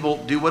 Turn from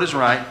evil, do what is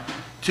right.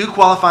 Two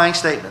qualifying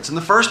statements. And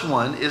the first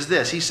one is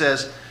this. He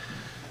says,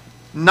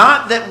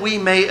 "Not that we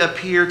may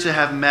appear to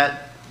have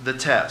met the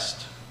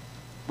test,"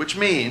 which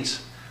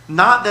means,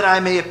 not that I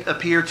may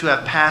appear to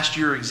have passed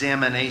your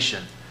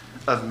examination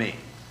of me.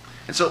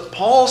 And so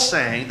Paul's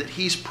saying that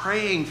he's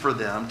praying for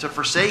them to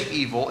forsake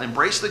evil,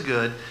 embrace the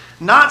good,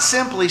 not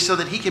simply so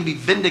that he can be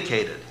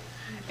vindicated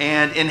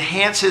and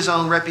enhance his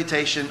own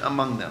reputation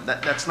among them.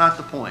 That's not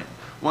the point.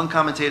 One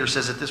commentator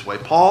says it this way: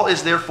 Paul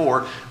is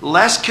therefore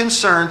less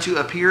concerned to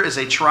appear as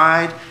a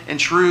tried and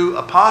true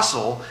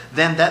apostle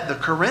than that the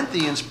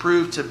Corinthians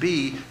proved to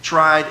be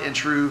tried and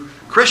true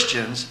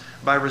Christians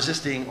by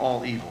resisting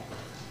all evil.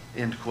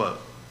 End quote.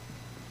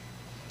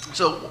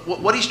 So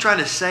what he's trying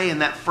to say in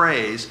that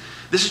phrase,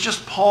 this is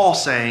just Paul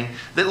saying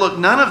that, look,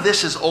 none of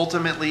this is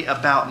ultimately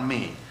about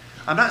me.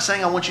 I'm not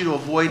saying I want you to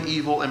avoid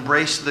evil,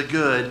 embrace the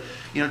good,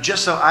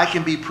 just so I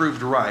can be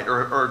proved right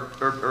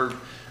or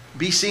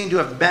be seen to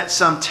have met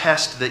some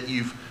test that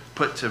you've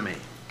put to me.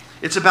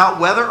 It's about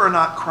whether or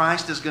not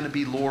Christ is going to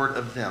be Lord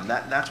of them.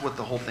 That's what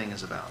the whole thing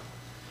is about.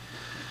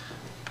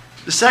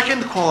 The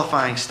second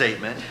qualifying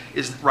statement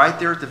is right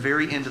there at the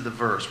very end of the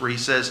verse, where he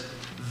says,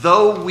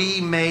 "Though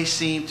we may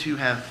seem to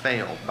have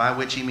failed," by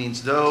which he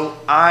means, though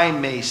I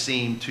may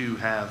seem to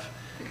have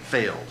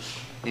failed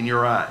in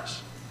your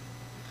eyes.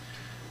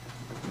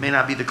 It may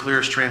not be the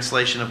clearest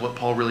translation of what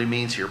Paul really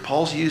means here.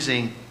 Paul's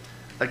using,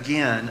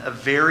 again, a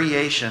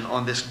variation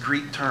on this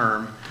Greek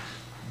term,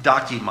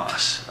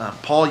 dokimos.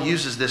 Paul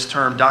uses this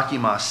term,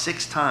 dokimos,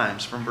 6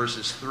 times from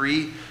verses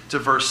 3 to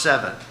verse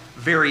 7.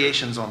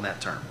 Variations on that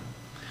term.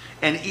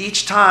 And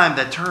each time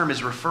that term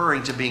is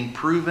referring to being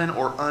proven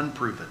or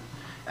unproven.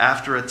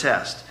 after a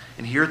test.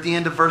 And here at the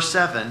end of verse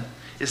 7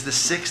 is the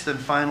sixth and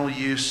final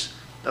use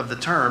of the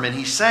term. And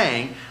he's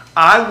saying,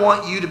 I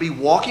want you to be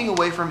walking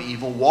away from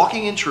evil,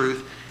 walking in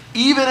truth,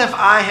 even if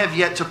I have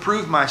yet to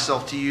prove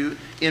myself to you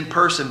in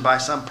person by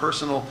some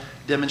personal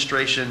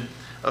demonstration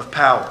of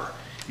power.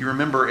 You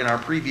remember in our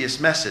previous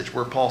message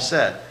where Paul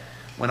said,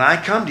 when I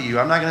come to you,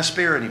 I'm not going to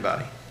spare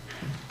anybody.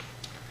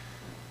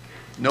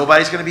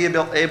 Nobody's going to be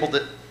able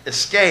to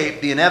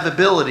escape the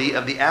inevitability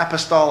of the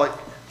apostolic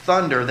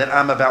thunder that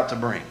I'm about to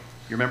bring.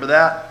 You remember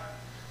that?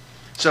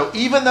 So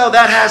even though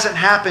that hasn't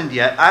happened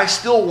yet, I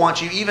still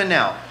want you, even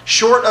now,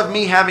 short of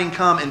me having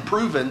come and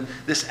proven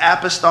this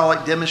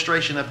apostolic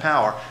demonstration of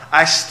power,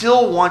 I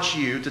still want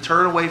you to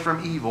turn away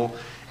from evil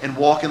and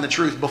walk in the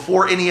truth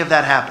before any of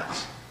that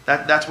happens.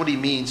 That's what he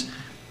means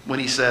when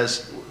he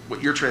says,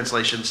 what your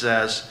translation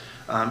says,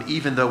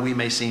 even though we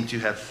may seem to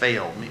have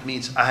failed. It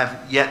means I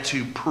have yet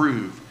to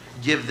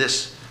give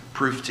this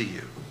proof to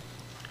you.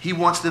 He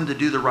wants them to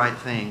do the right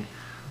thing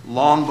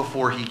long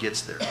before he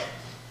gets there.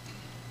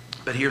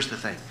 But here's the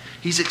thing.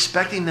 He's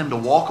expecting them to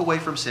walk away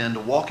from sin, to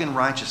walk in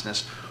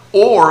righteousness,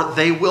 or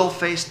they will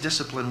face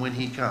discipline when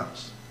he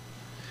comes.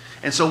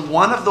 And so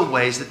one of the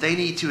ways that they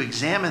need to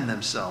examine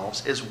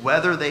themselves is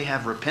whether they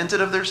have repented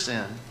of their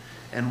sin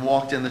and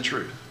walked in the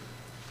truth.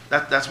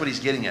 That's what he's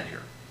getting at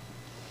here.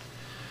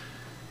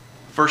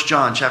 1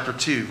 John chapter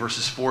 2,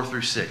 verses 4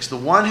 through 6. The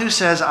one who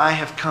says, I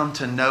have come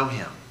to know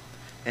him,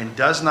 and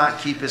does not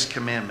keep his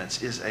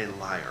commandments is a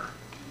liar,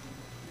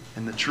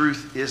 and the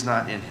truth is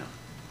not in him.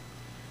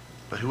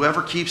 But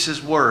whoever keeps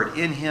his word,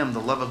 in him the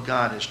love of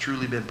God has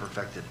truly been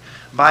perfected.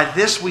 By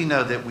this we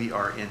know that we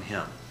are in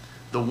him.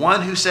 The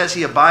one who says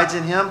he abides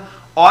in him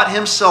ought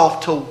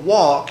himself to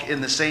walk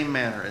in the same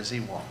manner as he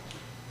walked.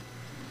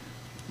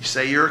 You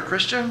say you're a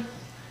Christian,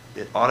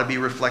 it ought to be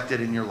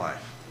reflected in your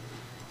life.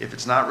 If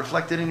it's not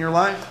reflected in your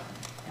life,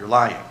 you're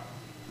lying.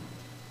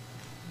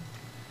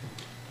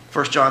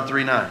 1 John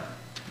 3:9.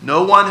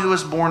 No one who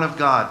is born of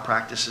God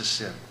practices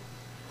sin,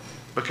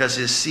 because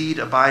his seed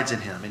abides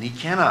in him, and he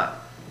cannot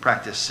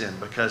practice sin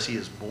because he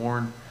is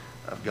born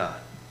of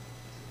God.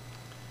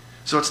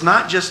 So it's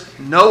not just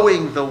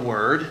knowing the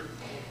word,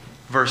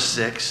 verse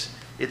 6,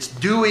 it's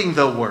doing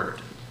the word,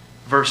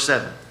 verse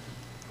 7.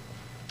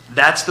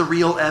 That's the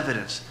real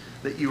evidence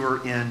that you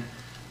are in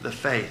the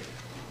faith.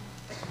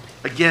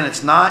 Again,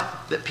 it's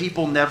not that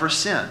people never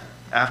sin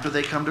after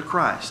they come to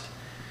Christ.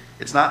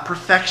 It's not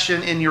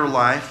perfection in your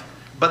life,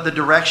 but the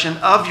direction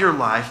of your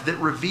life that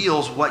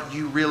reveals what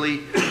you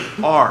really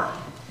are.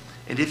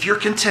 And if you're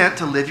content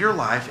to live your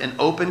life in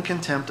open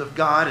contempt of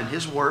God and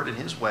his word and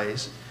his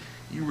ways,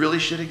 you really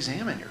should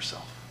examine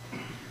yourself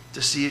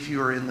to see if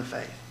you are in the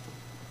faith.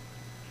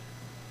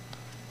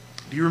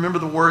 Do you remember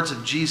the words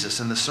of Jesus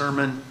in the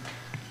Sermon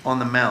on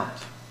the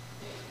Mount?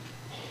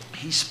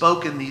 He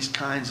spoke in these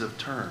kinds of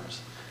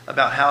terms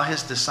about how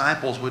his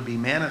disciples would be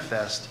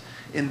manifest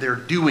in their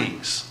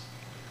doings.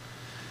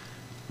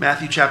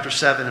 Matthew chapter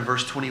 7 and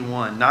verse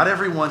 21. Not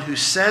everyone who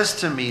says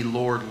to me,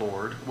 Lord,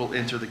 Lord, will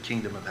enter the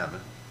kingdom of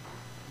heaven.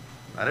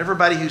 Not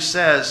everybody who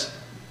says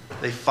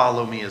they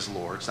follow me as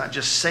Lord. It's not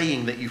just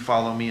saying that you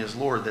follow me as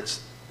Lord that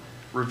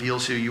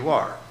reveals who you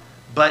are.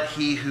 But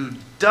he who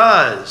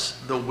does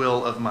the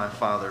will of my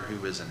Father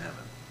who is in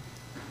heaven.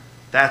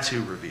 That's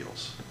who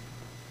reveals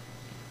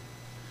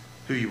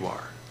who you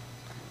are.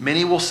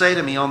 Many will say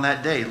to me on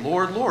that day,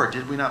 Lord, Lord,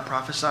 did we not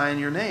prophesy in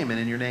your name, and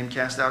in your name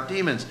cast out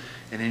demons,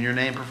 and in your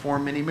name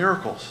perform many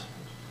miracles?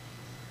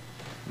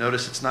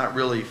 Notice it's not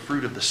really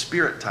fruit of the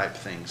Spirit type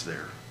things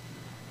there,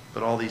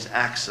 but all these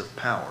acts of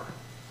power.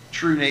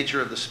 True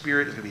nature of the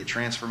Spirit is going to be a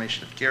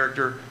transformation of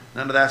character.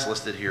 None of that's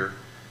listed here.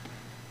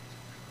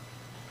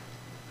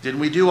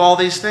 Didn't we do all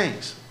these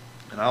things?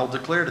 And I'll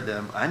declare to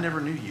them, I never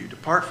knew you.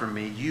 Depart from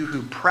me, you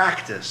who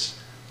practice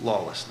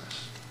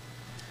lawlessness.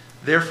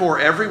 Therefore,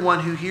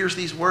 everyone who hears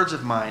these words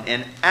of mine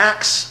and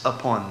acts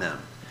upon them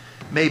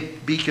may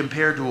be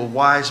compared to a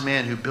wise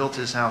man who built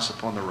his house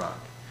upon the rock.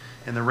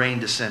 And the rain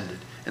descended,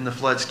 and the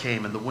floods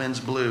came, and the winds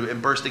blew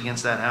and burst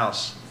against that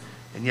house,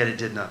 and yet it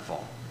did not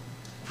fall.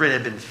 For it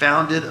had been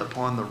founded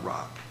upon the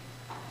rock.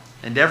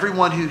 And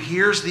everyone who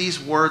hears these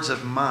words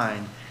of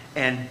mine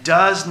and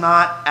does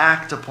not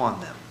act upon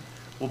them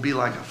will be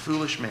like a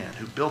foolish man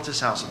who built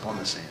his house upon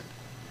the sand.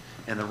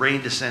 And the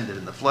rain descended,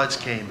 and the floods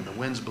came, and the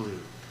winds blew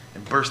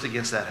and burst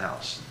against that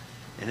house,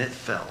 and it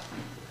fell,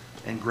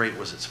 and great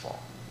was its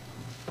fall.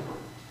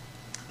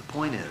 The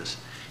point is,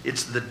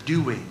 it's the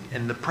doing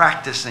and the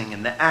practicing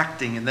and the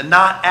acting and the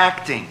not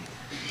acting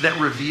that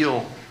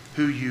reveal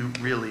who you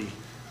really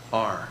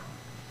are.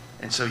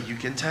 And so you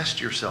can test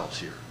yourselves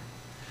here.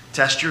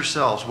 Test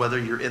yourselves whether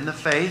you're in the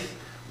faith,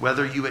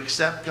 whether you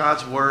accept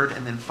God's word,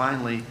 and then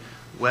finally,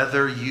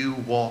 whether you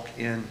walk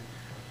in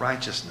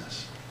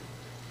righteousness.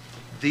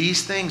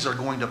 These things are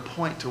going to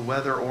point to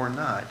whether or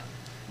not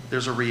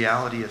there's a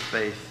reality of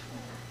faith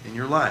in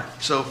your life.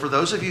 So for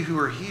those of you who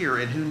are here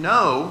and who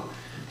know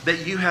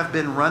that you have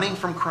been running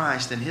from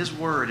Christ and his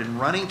word and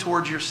running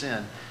towards your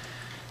sin,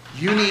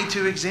 you need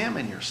to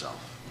examine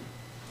yourself.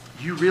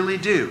 You really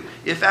do.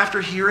 If after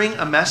hearing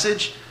a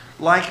message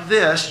like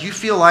this, you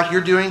feel like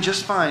you're doing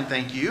just fine,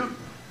 thank you,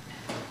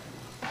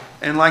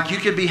 and like you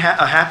could be a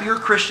happier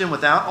Christian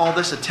without all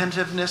this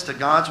attentiveness to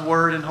God's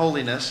word and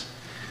holiness,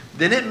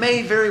 then it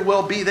may very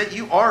well be that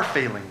you are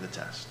failing the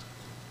test.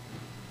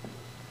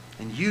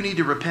 And you need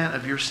to repent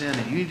of your sin,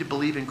 and you need to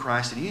believe in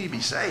Christ, and you need to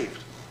be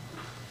saved.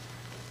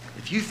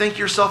 If you think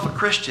yourself a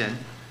Christian,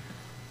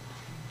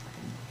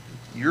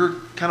 you're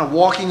kind of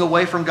walking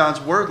away from God's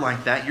word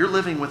like that, you're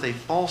living with a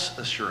false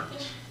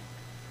assurance.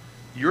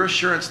 Your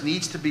assurance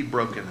needs to be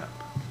broken up.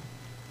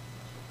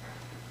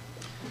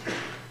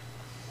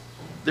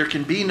 There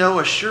can be no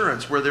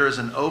assurance where there is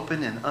an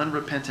open and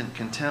unrepentant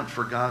contempt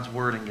for God's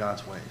word and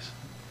God's ways.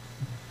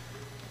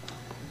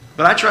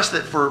 But I trust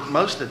that for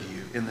most of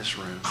you in this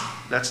room,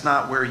 that's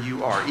not where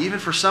you are. Even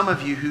for some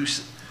of you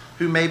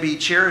who may be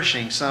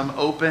cherishing some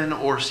open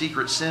or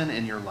secret sin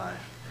in your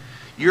life,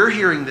 you're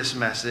hearing this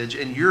message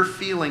and you're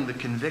feeling the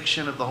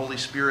conviction of the Holy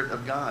Spirit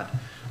of God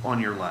on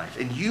your life.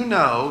 And you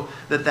know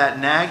that that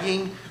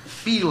nagging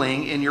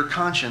feeling in your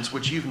conscience,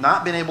 which you've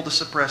not been able to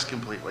suppress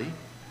completely,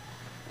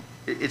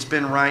 it's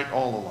been right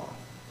all along.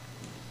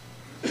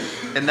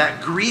 And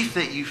that grief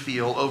that you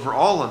feel over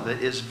all of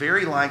it is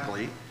very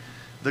likely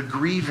the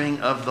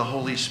grieving of the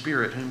Holy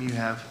Spirit whom you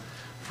have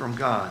from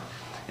God.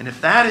 And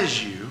if that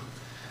is you,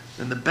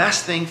 then the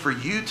best thing for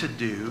you to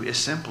do is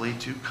simply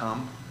to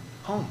come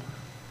home.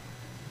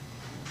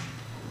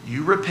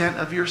 You repent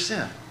of your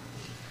sin.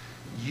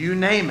 You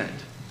name it.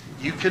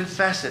 You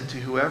confess it to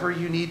whoever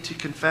you need to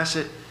confess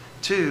it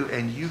to,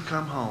 and you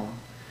come home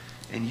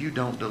and you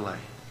don't delay.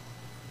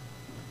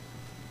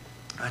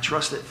 I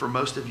trust that for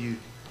most of you,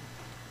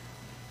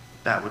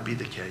 that would be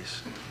the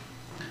case.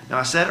 Now,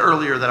 I said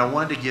earlier that I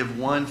wanted to give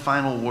one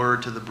final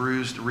word to the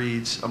bruised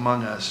reeds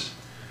among us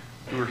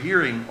who are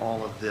hearing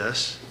all of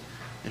this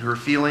and who are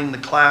feeling the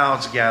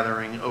clouds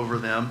gathering over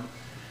them.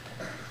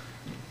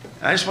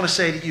 I just want to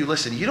say to you,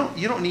 listen, you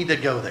don't need to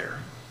go there.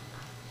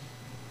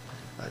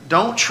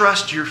 Don't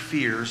trust your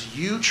fears.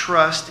 You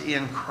trust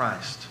in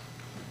Christ.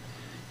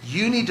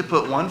 You need to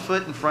put one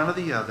foot in front of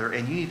the other,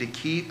 and you need to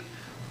keep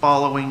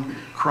following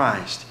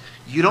Christ.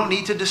 You don't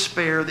need to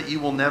despair that you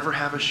will never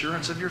have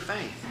assurance of your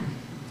faith.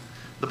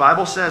 The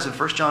Bible says in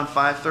 1 John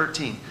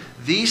 5:13,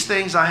 "These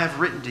things I have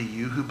written to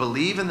you who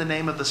believe in the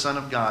name of the Son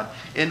of God,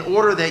 in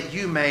order that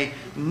you may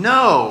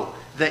know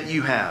that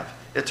you have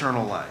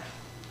eternal life."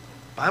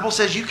 The Bible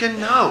says you can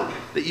know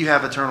that you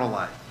have eternal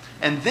life.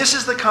 And this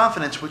is the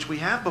confidence which we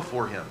have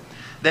before Him,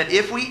 that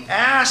if we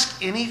ask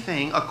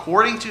anything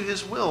according to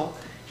His will,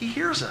 He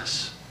hears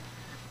us.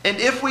 And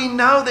if we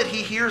know that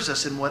He hears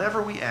us in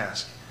whatever we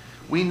ask,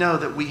 we know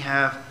that we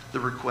have the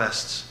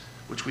requests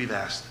which we've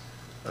asked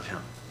of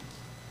Him.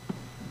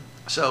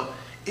 So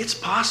it's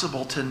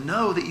possible to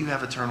know that you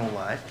have eternal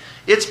life.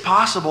 It's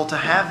possible to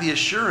have the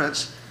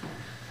assurance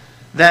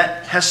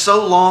that has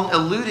so long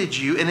eluded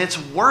you, and it's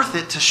worth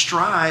it to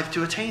strive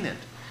to attain it.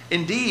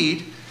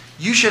 Indeed,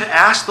 you should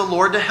ask the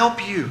Lord to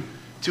help you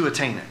to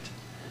attain it.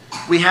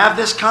 We have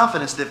this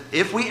confidence that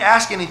if we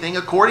ask anything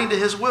according to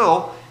His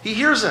will, He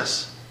hears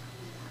us.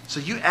 So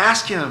you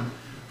ask Him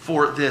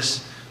for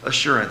this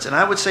assurance. And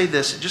I would say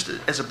this just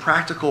as a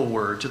practical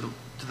word to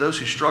those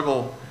who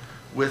struggle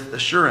with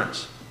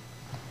assurance.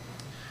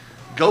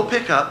 Go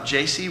pick up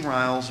J.C.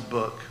 Ryle's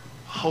book,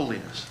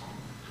 Holiness.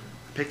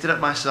 I picked it up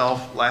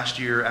myself last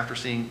year after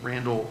seeing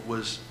Randall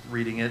was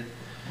reading it.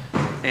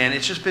 And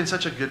it's just been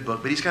such a good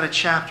book. But he's got a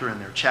chapter in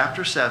there,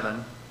 chapter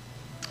 7,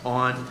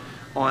 on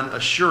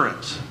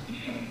assurance.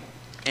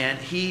 And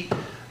he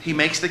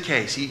makes the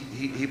case.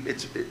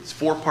 It's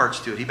 4 parts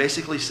to it. He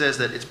basically says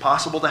that it's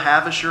possible to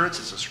have assurance.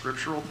 It's a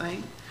scriptural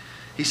thing.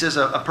 He says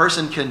a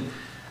person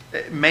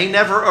may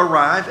never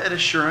arrive at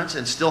assurance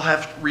and still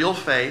have real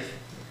faith.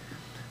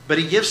 But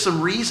he gives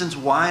some reasons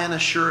why an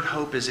assured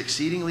hope is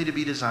exceedingly to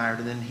be desired.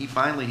 And then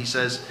he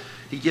says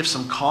he gives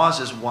some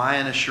causes why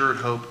an assured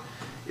hope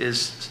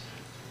is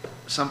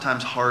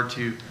sometimes hard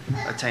to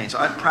attain. So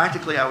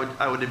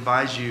I would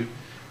advise you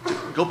to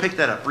go pick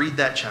that up, read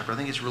that chapter. I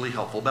think it's really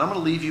helpful. But I'm going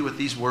to leave you with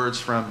these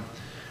words from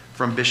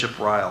Bishop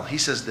Ryle. He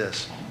says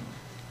this.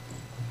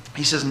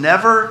 He says,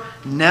 never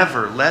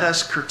let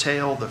us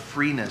curtail the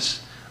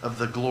freeness of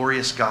the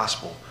glorious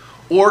gospel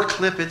or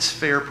clip its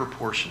fair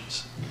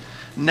proportions.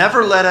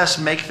 Never let us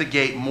make the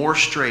gate more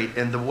straight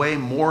and the way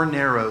more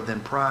narrow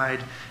than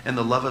pride and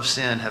the love of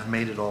sin have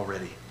made it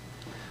already.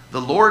 The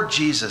Lord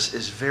Jesus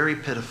is very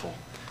pitiful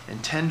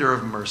and tender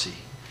of mercy.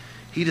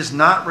 He does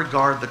not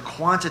regard the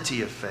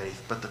quantity of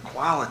faith, but the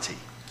quality.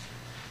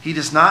 He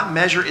does not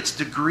measure its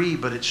degree,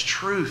 but its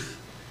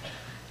truth.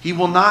 He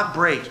will not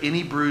break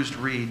any bruised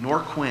reed,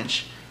 nor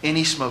quench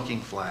any smoking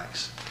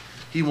flax.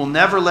 He will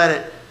never let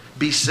it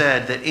be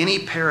said that any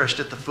perished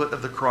at the foot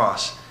of the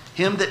cross.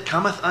 Him that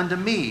cometh unto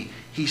me,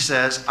 He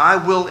says, I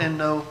will in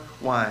no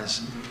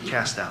wise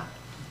cast out.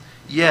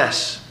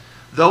 Yes,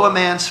 though a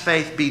man's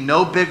faith be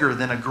no bigger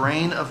than a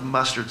grain of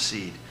mustard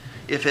seed,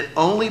 if it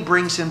only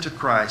brings him to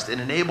Christ and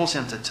enables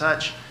him to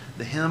touch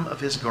the hem of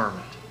His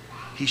garment,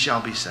 he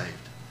shall be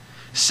saved.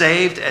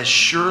 Saved as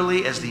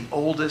surely as the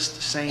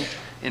oldest saint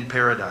in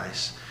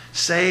paradise.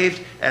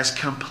 saved as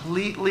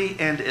completely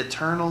and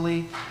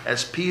eternally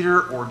as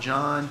Peter or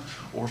John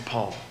or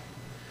Paul.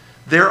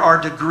 There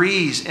are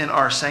degrees in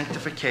our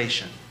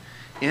sanctification.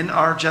 In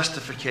our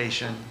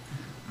justification,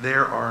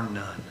 there are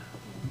none.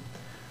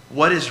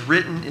 What is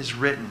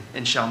written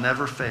and shall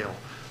never fail.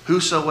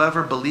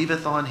 Whosoever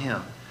believeth on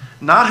him,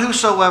 not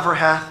whosoever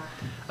hath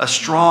a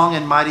strong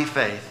and mighty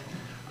faith,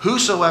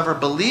 whosoever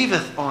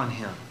believeth on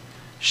him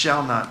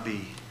shall not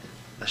be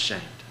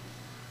ashamed.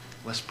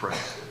 Let's pray.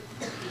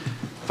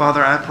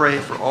 Father, I pray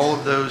for all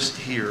of those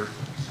here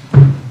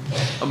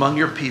among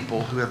your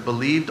people who have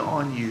believed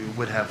on you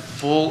would have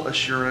full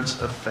assurance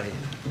of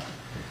faith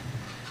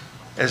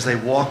as they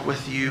walk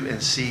with you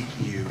and seek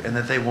you, and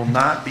that they will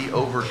not be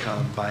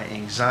overcome by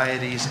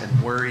anxieties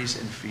and worries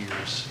and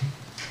fears,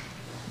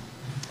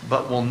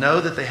 but will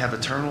know that they have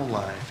eternal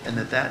life, and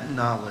that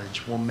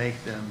knowledge will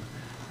make them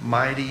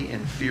mighty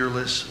and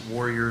fearless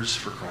warriors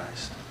for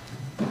Christ,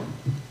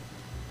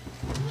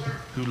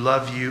 who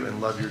love you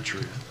and love your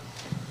truth.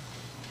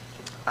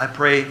 I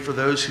pray for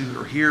those who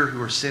are here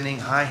who are sinning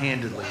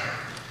high-handedly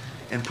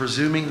and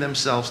presuming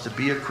themselves to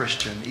be a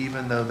Christian,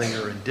 even though they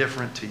are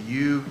indifferent to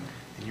you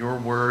and your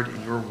word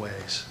and your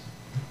ways.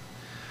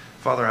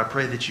 Father, I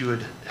pray that you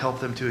would help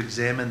them to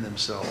examine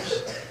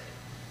themselves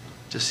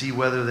to see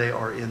whether they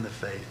are in the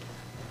faith.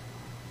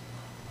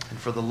 And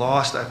for the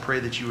lost, I pray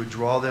that you would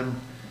draw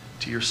them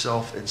to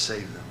yourself and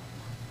save them.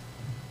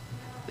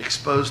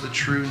 Expose the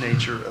true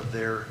nature of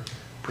their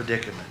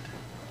predicament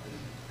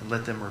and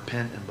let them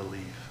repent and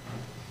believe.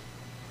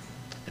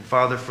 And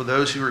Father, for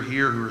those who are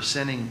here who are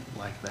sinning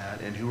like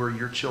that and who are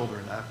your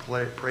children, I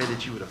pray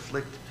that you would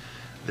afflict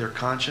their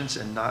conscience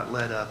and not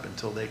let up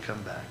until they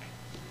come back.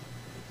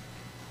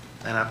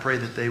 And I pray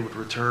that they would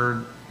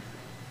return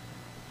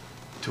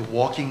to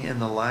walking in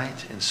the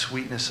light and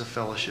sweetness of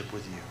fellowship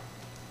with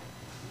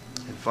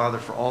you. And Father,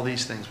 for all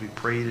these things, we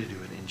pray you to do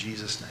it in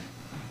Jesus' name.